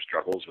those inner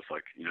struggles with,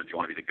 like, you know, do you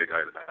want to be the good guy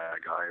or the bad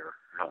guy, or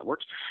how it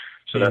works.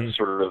 So mm-hmm. That's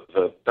sort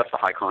of that's the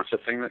high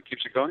concept thing that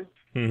keeps it going.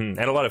 Mm-hmm.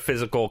 And a lot of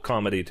physical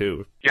comedy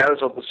too. Yeah,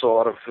 there's a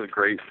lot of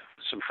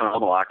some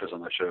phenomenal actors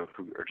on that show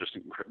who are just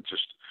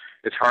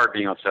it's hard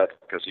being on set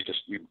because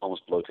you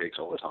almost blow takes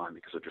all the time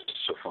because they're just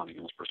so funny. You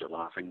almost burst out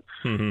laughing.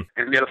 Mm-hmm.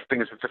 And the other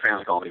thing is it's a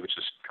family comedy, which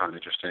is kind of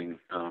interesting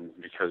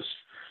because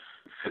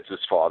Fitz's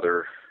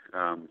father,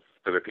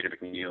 Peter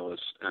McNeil, is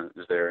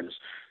there, and his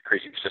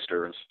crazy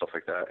sister and stuff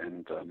like that.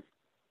 And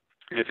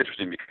it's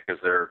interesting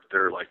because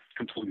they're like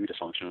completely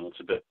dysfunctional. It's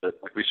a bit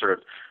like, we sort of,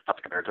 not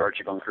to compare to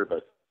Archie Bunker,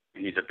 but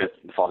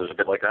the father's a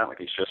bit like that. Like,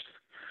 he's just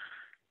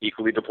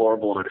equally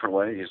deplorable in a different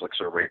way. He's like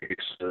sort of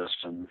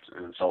racist and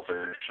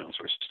selfish and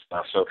sort of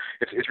stuff. So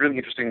it's really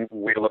interesting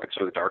way to look at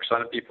sort of the dark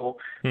side of people,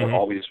 mm-hmm. but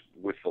always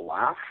with the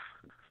laugh.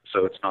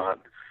 So it's not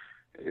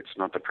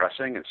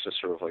depressing. It's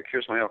just sort of like,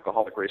 here's my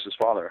alcoholic racist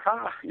father.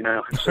 Ha! You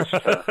know, it's just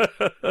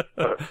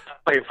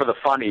play it for the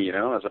funny, you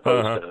know, as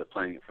opposed to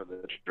playing it for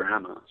the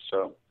drama.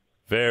 So.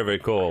 Very, very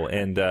cool.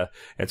 And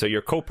so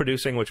you're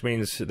co-producing, which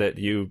means that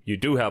you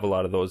do have a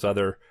lot of those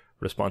other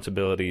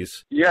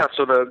responsibilities. Yeah.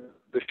 So the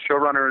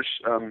showrunner is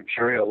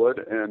Sherry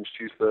Elwood, and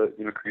she's the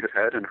creative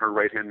head, and her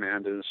right hand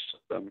man is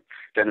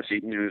Dennis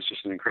Eaton, who's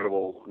just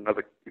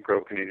another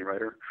incredible Canadian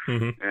writer.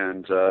 Mm-hmm.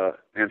 And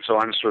so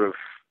I'm sort of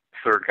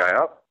third guy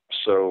up.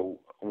 So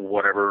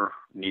whatever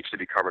needs to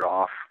be covered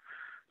off,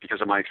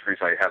 because of my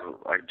experience,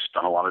 I've just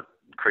done a lot of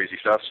crazy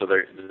stuff. So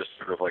they're just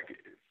sort of like,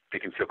 they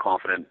can feel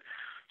confident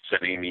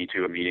sending me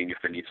to a meeting if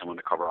they need someone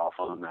to cover off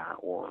on that,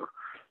 or,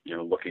 you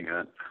know, looking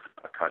at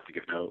a cut to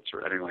give notes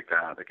or anything like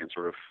that. They can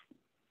sort of,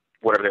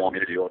 whatever they want me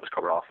to do, I'll just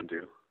cover off and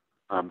do.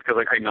 Because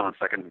I came in on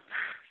second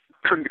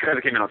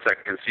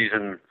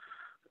season,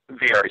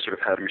 they already sort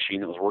of had a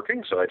machine that was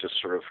working, so I just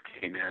sort of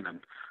came in and,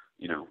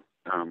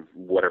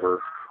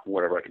 whatever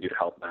I can do to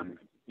help them,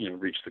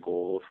 reach the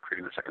goal of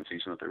creating the second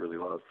season that they really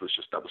love.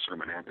 That was sort of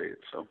my mandate.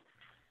 So.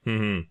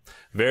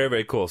 Very,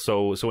 very cool.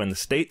 So in the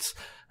States,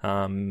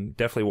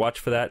 definitely watch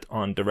for that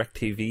on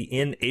DirecTV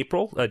in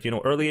April.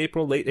 Early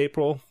April, late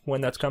April,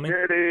 when that's coming?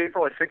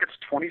 April, I think it's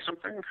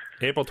 20-something.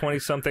 April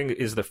 20-something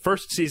is the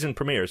first season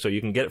premiere, so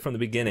you can get it from the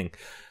beginning.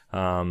 We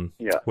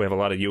have a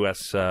lot of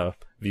U.S.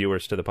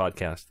 Viewers to the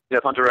podcast. Yeah,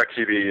 it's on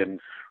DirecTV, and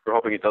we're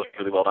hoping it does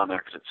really well down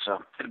there, because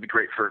it'd be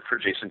great for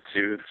Jason,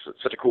 too.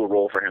 It's such a cool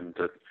role for him.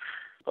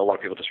 A lot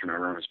of people just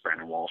remember him as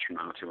Brandon Walsh from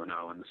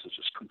 90210, and this is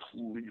just a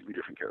completely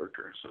different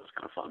character, so it's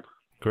kind of fun.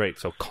 Great.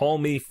 So Call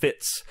Me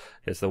Fitz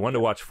is the one to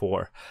watch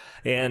for.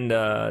 And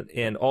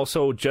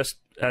also, just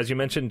as you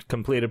mentioned,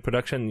 completed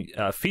production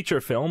feature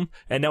film.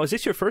 And now, is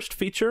this your first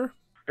feature?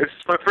 It's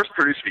my first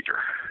produced feature.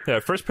 Yeah,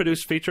 first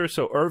produced feature.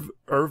 So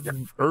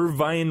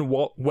Irvine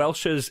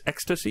Welsh's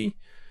Ecstasy?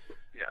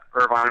 Yeah,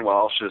 Irvine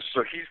Welsh.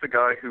 So he's the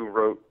guy who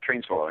wrote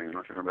Trainspotting. I don't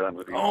know if you remember that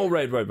movie. Oh,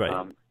 right.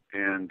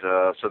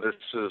 So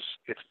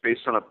it's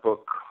based on a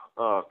book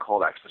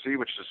called Ecstasy,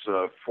 which is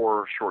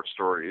 4 short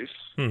stories,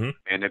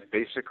 and it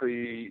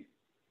basically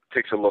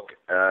takes a look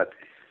at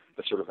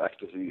the sort of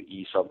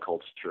ecstasy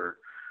subculture,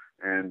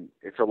 and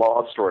it's a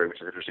love story,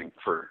 which is interesting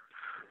for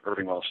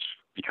Irving Welsh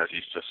because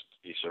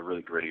he's a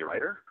really gritty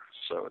writer,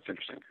 so it's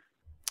interesting.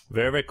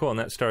 Very, very cool. And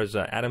that stars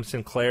Adam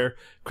Sinclair,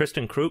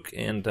 Kristen Kruk,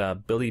 and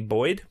Billy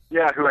Boyd.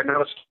 Yeah, who I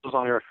noticed was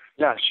on your.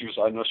 Yeah,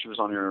 I know she was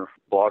on your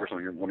blog or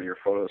something, one of your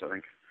photos, I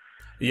think.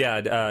 Yeah,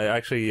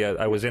 actually,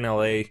 I was in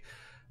LA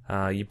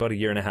about a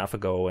year and a half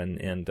ago,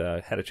 and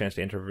had a chance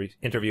to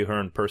interview her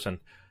in person.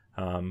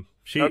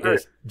 She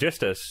is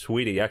just a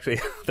sweetie. Actually,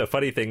 the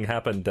funny thing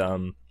happened.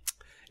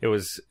 It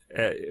was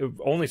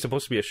only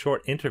supposed to be a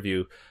short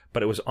interview,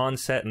 but it was on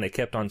set, and they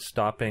kept on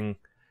stopping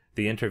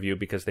the interview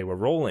because they were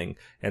rolling,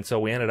 and so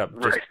we ended up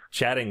just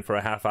chatting for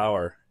a half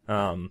hour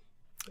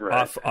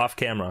off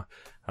camera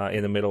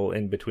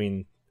in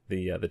between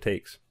the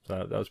takes.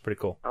 So that was pretty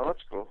cool. Oh,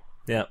 that's cool.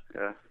 Yeah.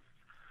 Yeah.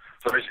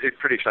 So it's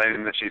pretty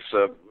exciting that she's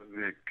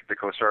the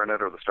co-star in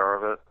it, or the star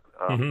of it.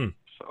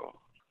 So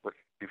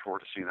looking forward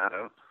to seeing that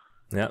out.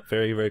 Yeah,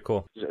 very, very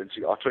cool.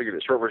 I'll tell you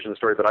the short version of the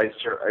story, but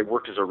I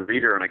worked as a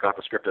reader, and I got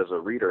the script as a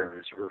reader,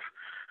 and sort of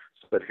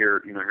said,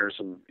 here's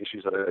some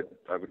issues that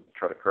I would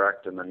try to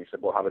correct. And then he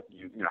said, well, how would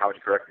you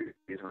correct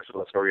these? And I said,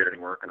 well, story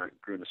editing work, and I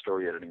grew into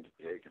story editing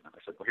gig. And then I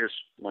said, well, here's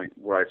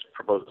where I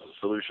propose the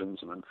solutions,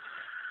 and then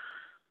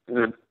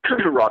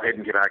Rob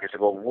Hayden came back and said,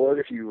 well, what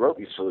if you wrote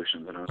these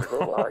solutions? And I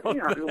was like,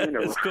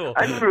 That's cool.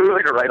 I didn't really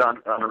like to write on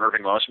an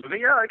Irving Welsh movie.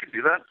 Yeah, I could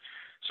do that.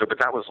 So, but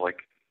that was like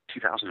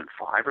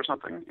 2005 or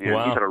something. And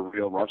wow.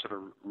 Rob's had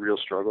a real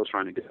struggle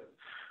trying to get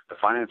the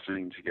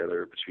financing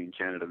together between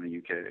Canada and the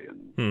UK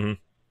and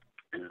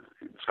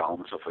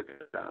Scotland and stuff like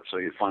that. So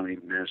he finally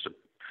managed to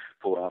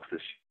pull it off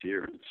this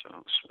year. And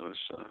so I was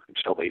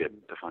just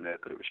elated to find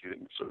out that it was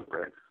shooting. So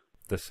great.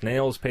 The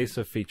snail's pace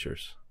of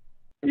features.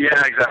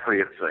 Yeah, exactly.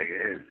 It's like,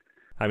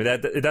 I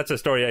mean, that's a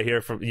story I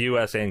hear from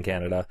U.S. and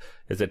Canada,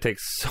 is it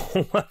takes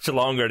so much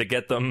longer to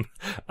get them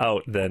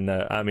out than,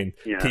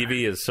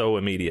 TV is so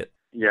immediate.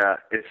 Yeah,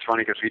 it's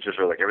funny because features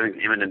are like,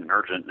 everything's imminent and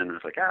urgent, and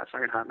it's like, it's not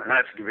going to happen. And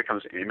then it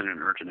becomes imminent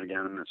and urgent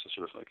again, and it's just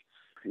sort of like,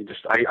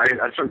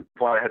 I sort of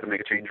thought I had to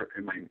make a change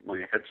in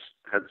my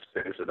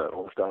headspace about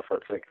all the stuff.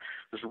 It's like,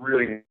 there's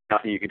really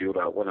nothing you can do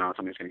about whether or not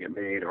something's going to get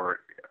made, or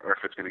if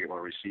it's going to get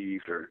well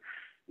received, or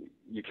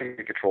you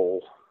can't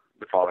control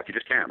the product. You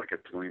just can't. Like,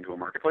 it's going into a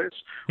marketplace.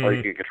 All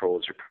you can control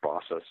is your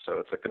process. So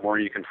it's like, the more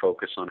you can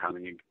focus on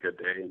having a good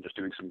day and just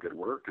doing some good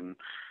work, and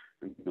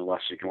the less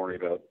you can worry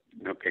about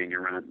paying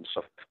your rent and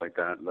stuff like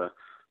that,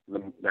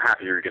 the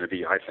happier you're going to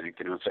be, I think.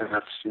 And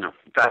that's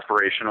it's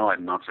aspirational.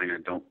 I'm not saying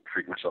I don't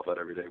freak myself out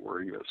every day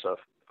worrying about stuff,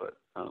 but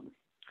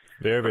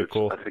very, very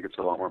cool. I think it's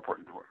a lot more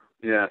important to worry.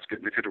 Yeah, it's good.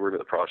 It's good to worry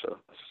about the process.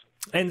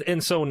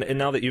 And so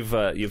now that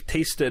you've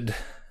tasted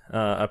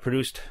a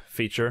produced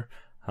feature,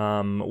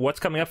 what's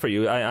coming up for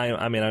you?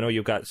 I mean, I know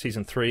you've got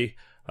season 3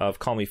 of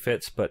Call Me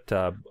Fitz, but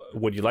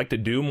would you like to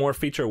do more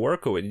feature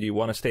work, or do you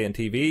want to stay in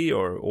TV,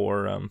 or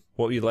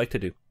what would you like to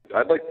do?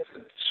 I'd like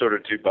to sort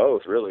of do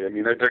both, really. I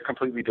mean, they're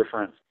completely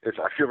different.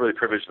 I feel really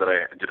privileged that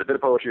I did a bit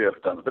of poetry,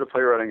 I've done a bit of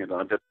playwriting, I've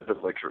done a bit of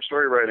short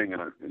story writing,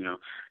 and I've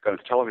got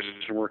into television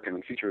work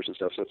and features and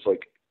stuff. So it's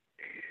like,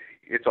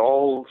 it's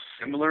all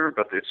similar,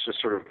 but it's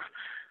just sort of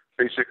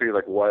basically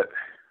like what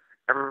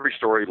every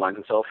story lends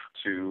itself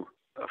to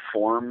a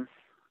form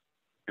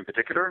in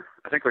particular.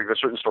 I think like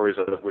there's certain stories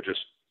that would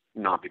just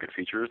not be good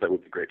features that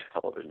would be great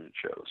television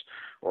shows,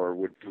 or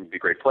would be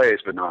great plays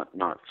but not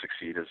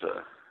succeed as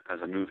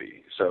a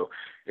movie. So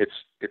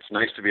it's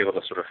nice to be able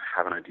to sort of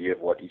have an idea of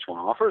what each one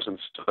offers, and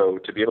so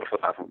to be able to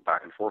put that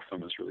back and forth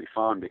them is really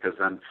fun, because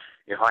then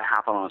if I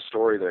happen on a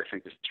story that I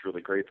think is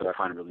really great, that I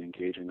find really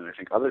engaging, that I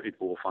think other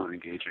people will find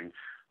engaging,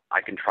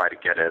 I can try to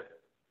get it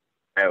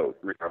out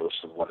regardless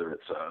of whether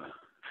it's a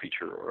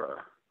feature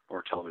or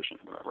television,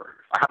 whatever.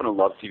 I happen to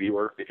love TV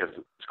work because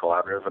it's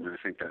collaborative, and I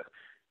think that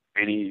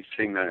any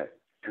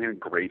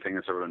great thing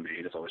that's ever been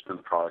made has always been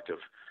the product of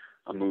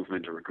a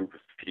movement or a group of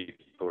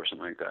people or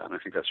something like that. And I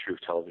think that's true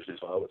of television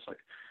as well. It's like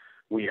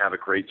we have a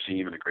great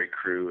team and a great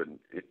crew, and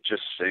it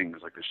just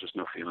sings. Like there's just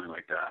no feeling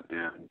like that.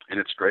 And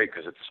it's great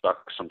because it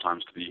sucks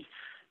sometimes to be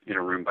in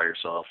a room by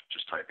yourself,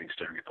 just typing,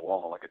 staring at the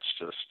wall. Like it's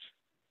just,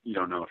 you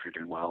don't know if you're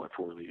doing well or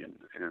poorly.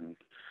 And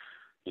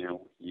you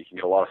know, you can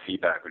get a lot of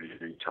feedback when you're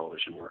doing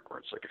television work, where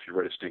it's like if you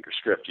write a stinker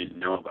script, you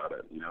know about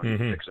it, you know, you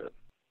can fix it.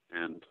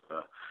 And,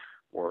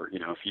 or, you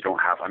know, if you don't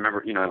have, I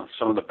remember, you know,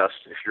 some of the best,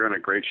 if you're in a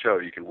great show,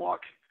 you can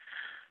walk,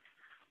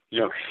 you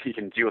know, you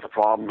can deal with a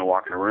problem and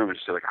walk in a room and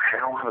just say like, I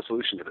don't have a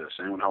solution to this.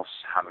 Anyone else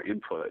have an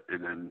input?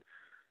 And then,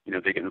 you know,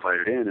 they get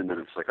invited in, and then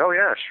it's like, oh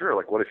yeah, sure.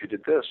 Like, what if you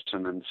did this?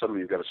 And then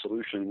suddenly you've got a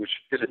solution which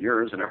isn't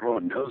yours, and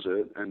everyone knows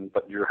it,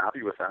 but you're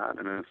happy with that.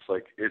 And then it's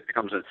like, it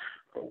becomes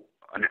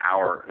an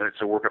hour, and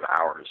it's a work of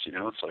hours. You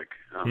know, it's like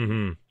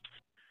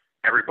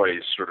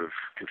everybody's sort of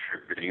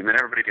contributing, and then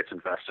everybody gets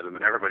invested, and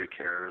then everybody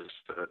cares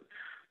that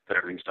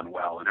everything's done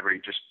well, and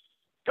everybody just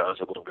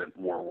does a little bit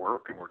more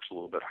work and works a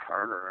little bit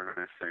harder.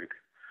 And I think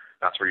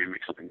that's where you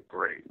make something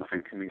great.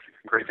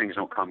 Great things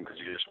don't come because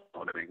you just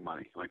want to make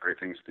money. Like great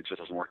things, it just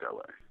doesn't work that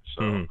way.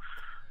 So.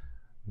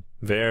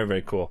 Very,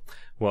 very cool.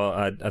 Well,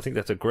 I think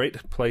that's a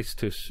great place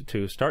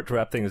to start to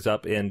wrap things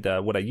up. And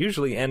what I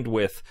usually end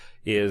with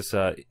is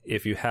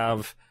if you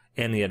have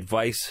any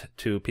advice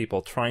to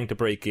people trying to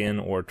break in,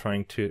 or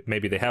trying to,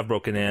 maybe they have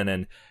broken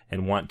in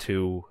and want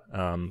to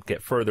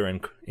get further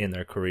in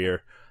their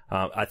career.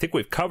 I think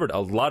we've covered a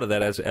lot of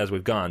that as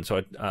we've gone.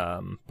 So,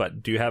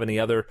 but do you have any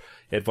other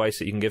advice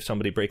that you can give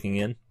somebody breaking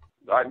in?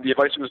 The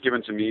advice that was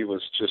given to me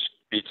was just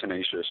be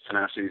tenacious.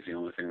 Tenacity is the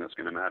only thing that's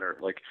going to matter.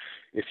 Like,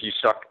 if you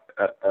suck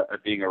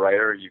at being a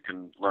writer, you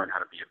can learn how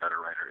to be a better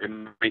writer. It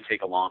may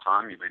take a long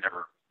time. You may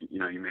never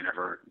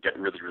get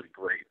really, really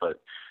great,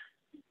 but,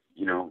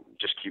 you know,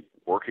 just keep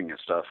working at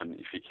stuff. And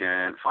if you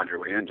can't find your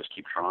way in, just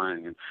keep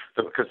trying. And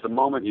because the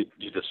moment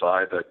you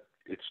decide that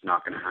it's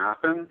not going to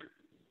happen,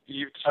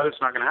 you've decided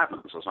it's not going to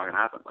happen, so it's not going to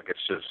happen. Like,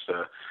 it's just,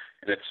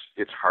 and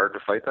it's hard to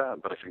fight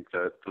that, but I think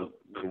that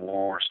the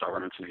more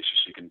stubborn and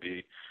tenacious you can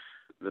be,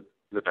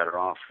 the better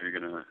off you're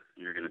gonna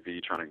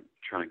be trying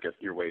to get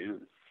your way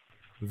in.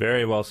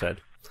 Very well said.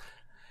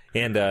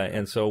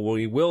 And so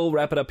we will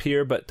wrap it up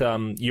here. But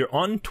you're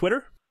on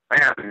Twitter?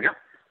 I am. Yeah.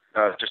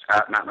 Just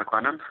at Matt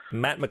MacLennan.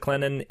 Matt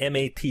MacLennan,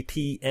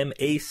 MattMacLennan.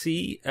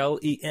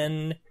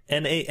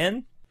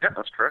 Yeah,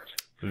 that's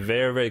correct.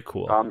 Very, very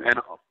cool. And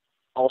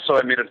also,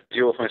 I made a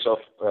deal with myself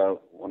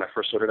when I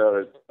first started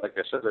out. Like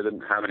I said, I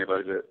didn't have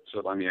anybody to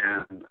lend me a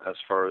hand as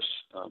far as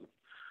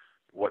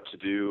what to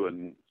do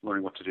and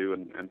learning what to do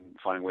and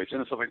finding ways in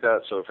and stuff like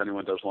that. So if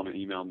anyone does want to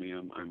email me,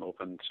 I'm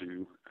open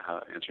to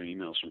answering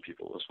emails from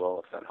people as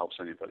well, if that helps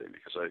anybody,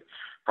 because I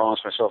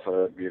promised myself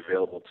I'd be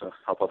available to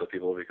help other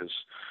people because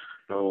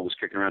no one was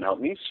kicking around to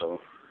help me.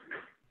 So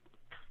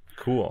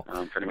cool.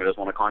 If anybody does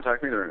want to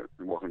contact me, they're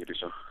welcome to do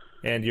so.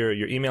 And your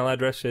email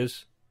address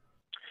is?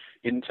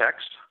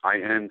 Intext,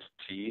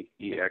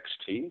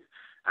 INTEXT,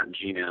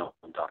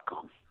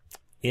 @gmail.com.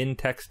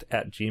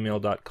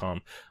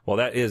 intext@gmail.com. Well,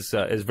 that is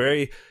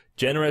very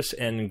generous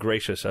and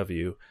gracious of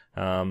you.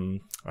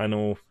 I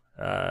know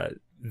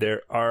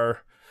there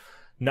are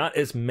not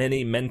as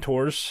many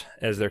mentors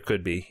as there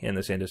could be in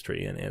this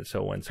industry, and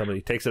so when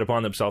somebody takes it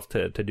upon themselves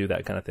to do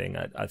that kind of thing,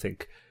 I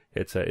think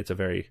it's a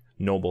very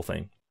noble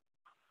thing.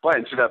 Well,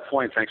 and to that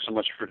point, thanks so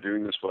much for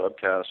doing this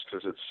webcast,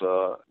 because it's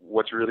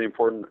what's really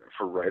important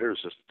for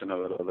writers is to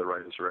know that other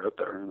writers are out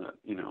there and that,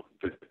 you know,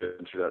 they've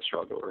been through that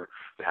struggle or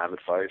they have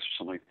advice or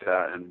something like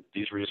that. And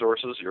these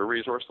resources, your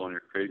resource, the one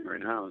you're creating right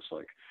now, is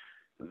like,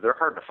 they're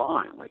hard to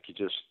find. Like, you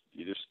just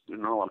there's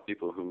not a lot of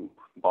people who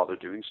bother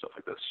doing stuff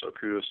like this. So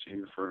kudos to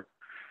you for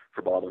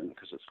bothering,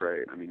 because it's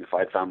great. I mean, if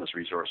I'd found this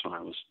resource when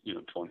I was,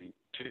 22,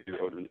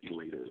 I would have been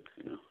elated,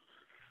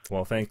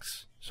 Well,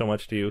 thanks so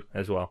much to you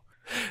as well.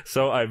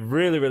 So I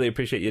really, really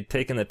appreciate you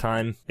taking the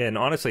time. And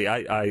honestly,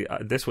 I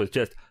this was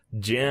just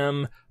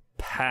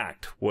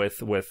jam-packed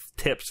with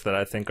tips that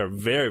I think are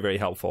very, very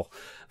helpful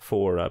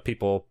for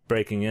people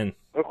breaking in.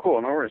 Oh,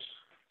 cool. No worries.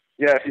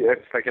 Yeah,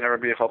 if I can ever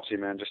be of help to you,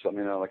 man, just let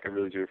me know. Like, I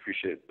really do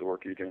appreciate the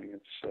work you're doing.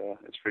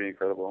 It's pretty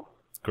incredible.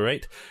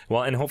 Great.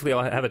 Well, and hopefully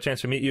I'll have a chance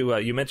to meet you.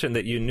 You mentioned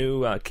that you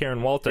knew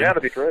Karen Walton. Yeah,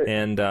 that'd be great.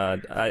 And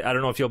I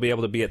don't know if you'll be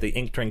able to be at the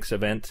Ink Drinks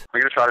event. I'm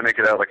going to try to make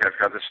it out. Like, I've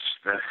got this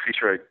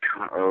feature I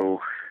kind of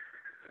owe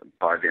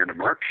by the end of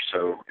March,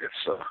 so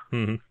it's a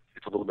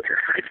little bit here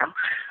right now.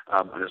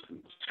 I'm just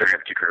staring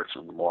at two curves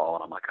on the wall,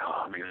 and I'm like,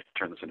 I'm going to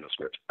turn this into a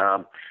script.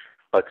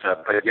 But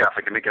yeah, if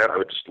I can make it out,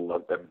 I'd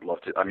love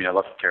to. I mean, I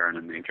love Karen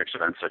and the Ink Drinks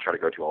events. I try to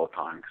go to all the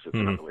time because it's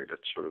another way to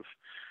sort of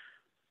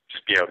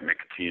just be out and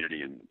make a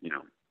community and,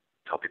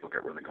 tell people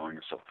get where they're going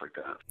and stuff like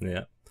that.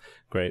 Yeah,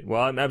 great.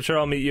 Well, I'm sure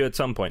I'll meet you at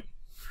some point.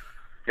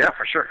 Yeah,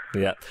 for sure.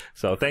 Yeah.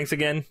 So thanks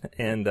again,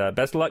 and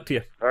best of luck to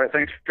you. All right,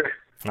 thanks.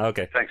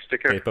 Okay. Thanks.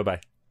 Take care. Okay, bye-bye.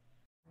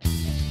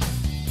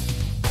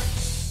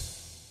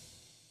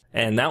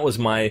 And that was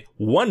my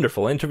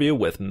wonderful interview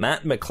with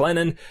Matt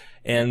MacLennan.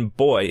 And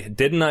boy,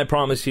 didn't I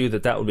promise you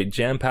that would be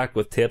jam-packed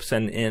with tips.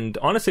 And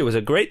honestly, it was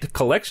a great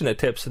collection of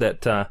tips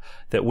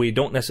that we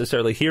don't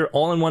necessarily hear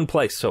all in one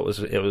place. So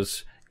it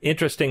was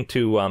interesting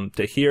to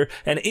hear.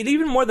 And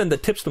even more than the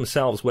tips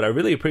themselves, what I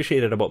really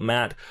appreciated about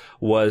Matt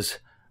was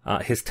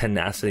his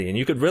tenacity. And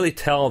you could really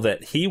tell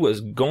that he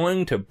was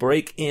going to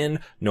break in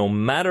no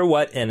matter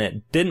what, and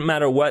it didn't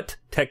matter what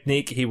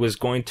technique. He was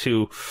going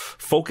to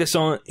focus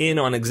on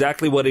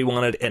exactly what he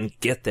wanted and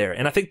get there.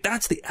 And I think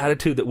that's the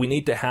attitude that we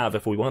need to have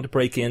if we want to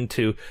break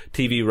into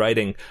TV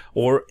writing,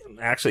 or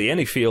actually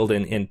any field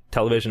in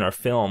television or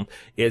film,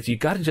 is you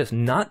got to just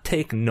not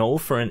take no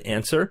for an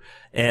answer.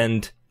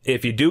 And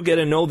if you do get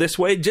a no this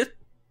way, just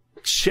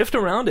shift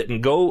around it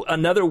and go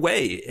another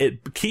way.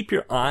 Keep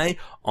your eye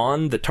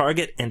on the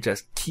target and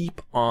just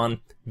keep on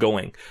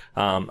going.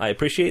 I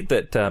appreciate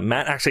that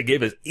Matt actually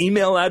gave his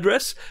email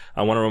address.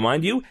 I want to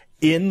remind you,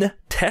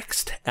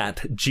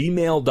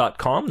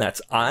 intext@gmail.com.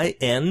 That's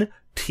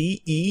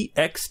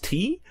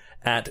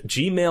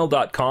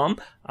intext@gmail.com.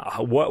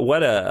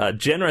 What a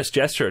generous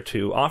gesture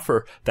to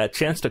offer that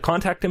chance to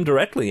contact him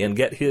directly and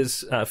get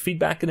his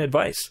feedback and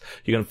advice.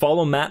 You can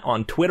follow Matt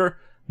on Twitter,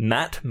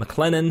 Matt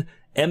MacLennan,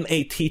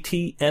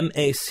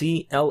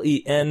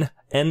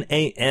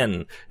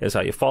 MattMacLennan is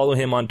how you follow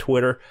him on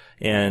Twitter.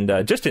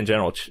 And just in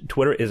general,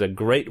 Twitter is a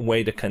great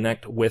way to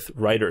connect with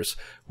writers.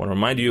 I want to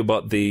remind you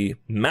about the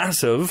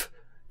massive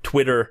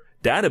Twitter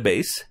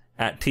database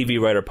at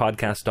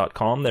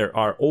tvwriterpodcast.com. There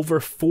are over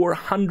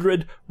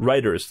 400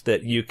 writers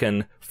that you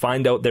can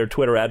find out their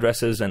Twitter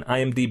addresses and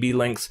IMDb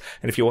links.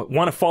 And if you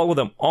want to follow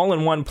them all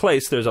in one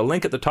place, there's a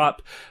link at the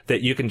top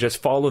that you can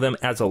just follow them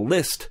as a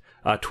list,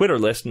 a Twitter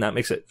list, and that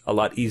makes it a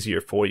lot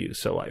easier for you.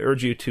 So I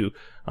urge you to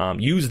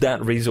use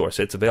that resource.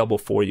 It's available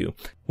for you.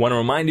 Want to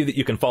remind you that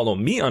you can follow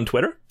me on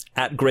Twitter.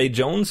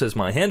 @GrayJones is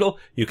my handle.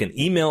 You can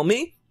email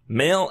me,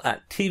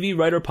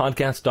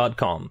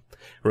 mail@tvwriterpodcast.com.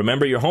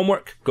 Remember your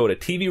homework. Go to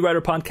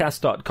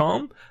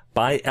tvwriterpodcast.com.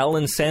 Buy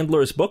Ellen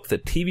Sandler's book, The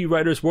TV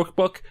Writer's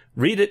Workbook.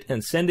 Read it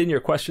and send in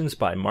your questions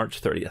by March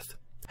 30th.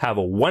 Have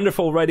a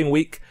wonderful writing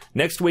week.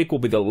 Next week will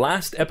be the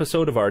last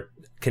episode of our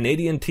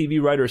Canadian TV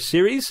Writers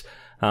series.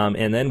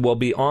 And then we'll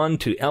be on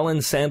to Ellen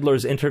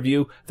Sandler's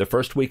interview the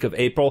first week of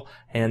April.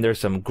 And there's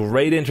some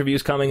great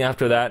interviews coming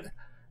after that.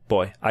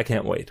 Boy, I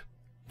can't wait.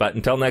 But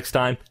until next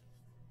time,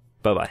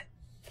 bye-bye.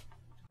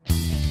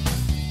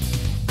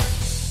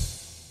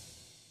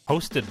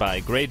 Hosted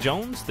by Gray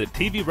Jones, the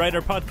TV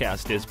Writer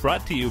Podcast is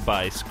brought to you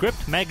by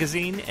Script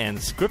Magazine and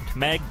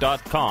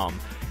ScriptMag.com,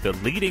 the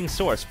leading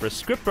source for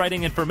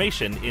scriptwriting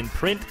information in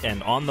print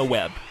and on the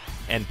web.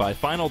 And by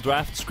Final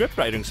Draft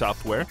scriptwriting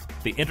software,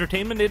 the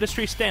entertainment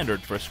industry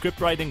standard for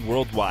scriptwriting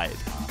worldwide.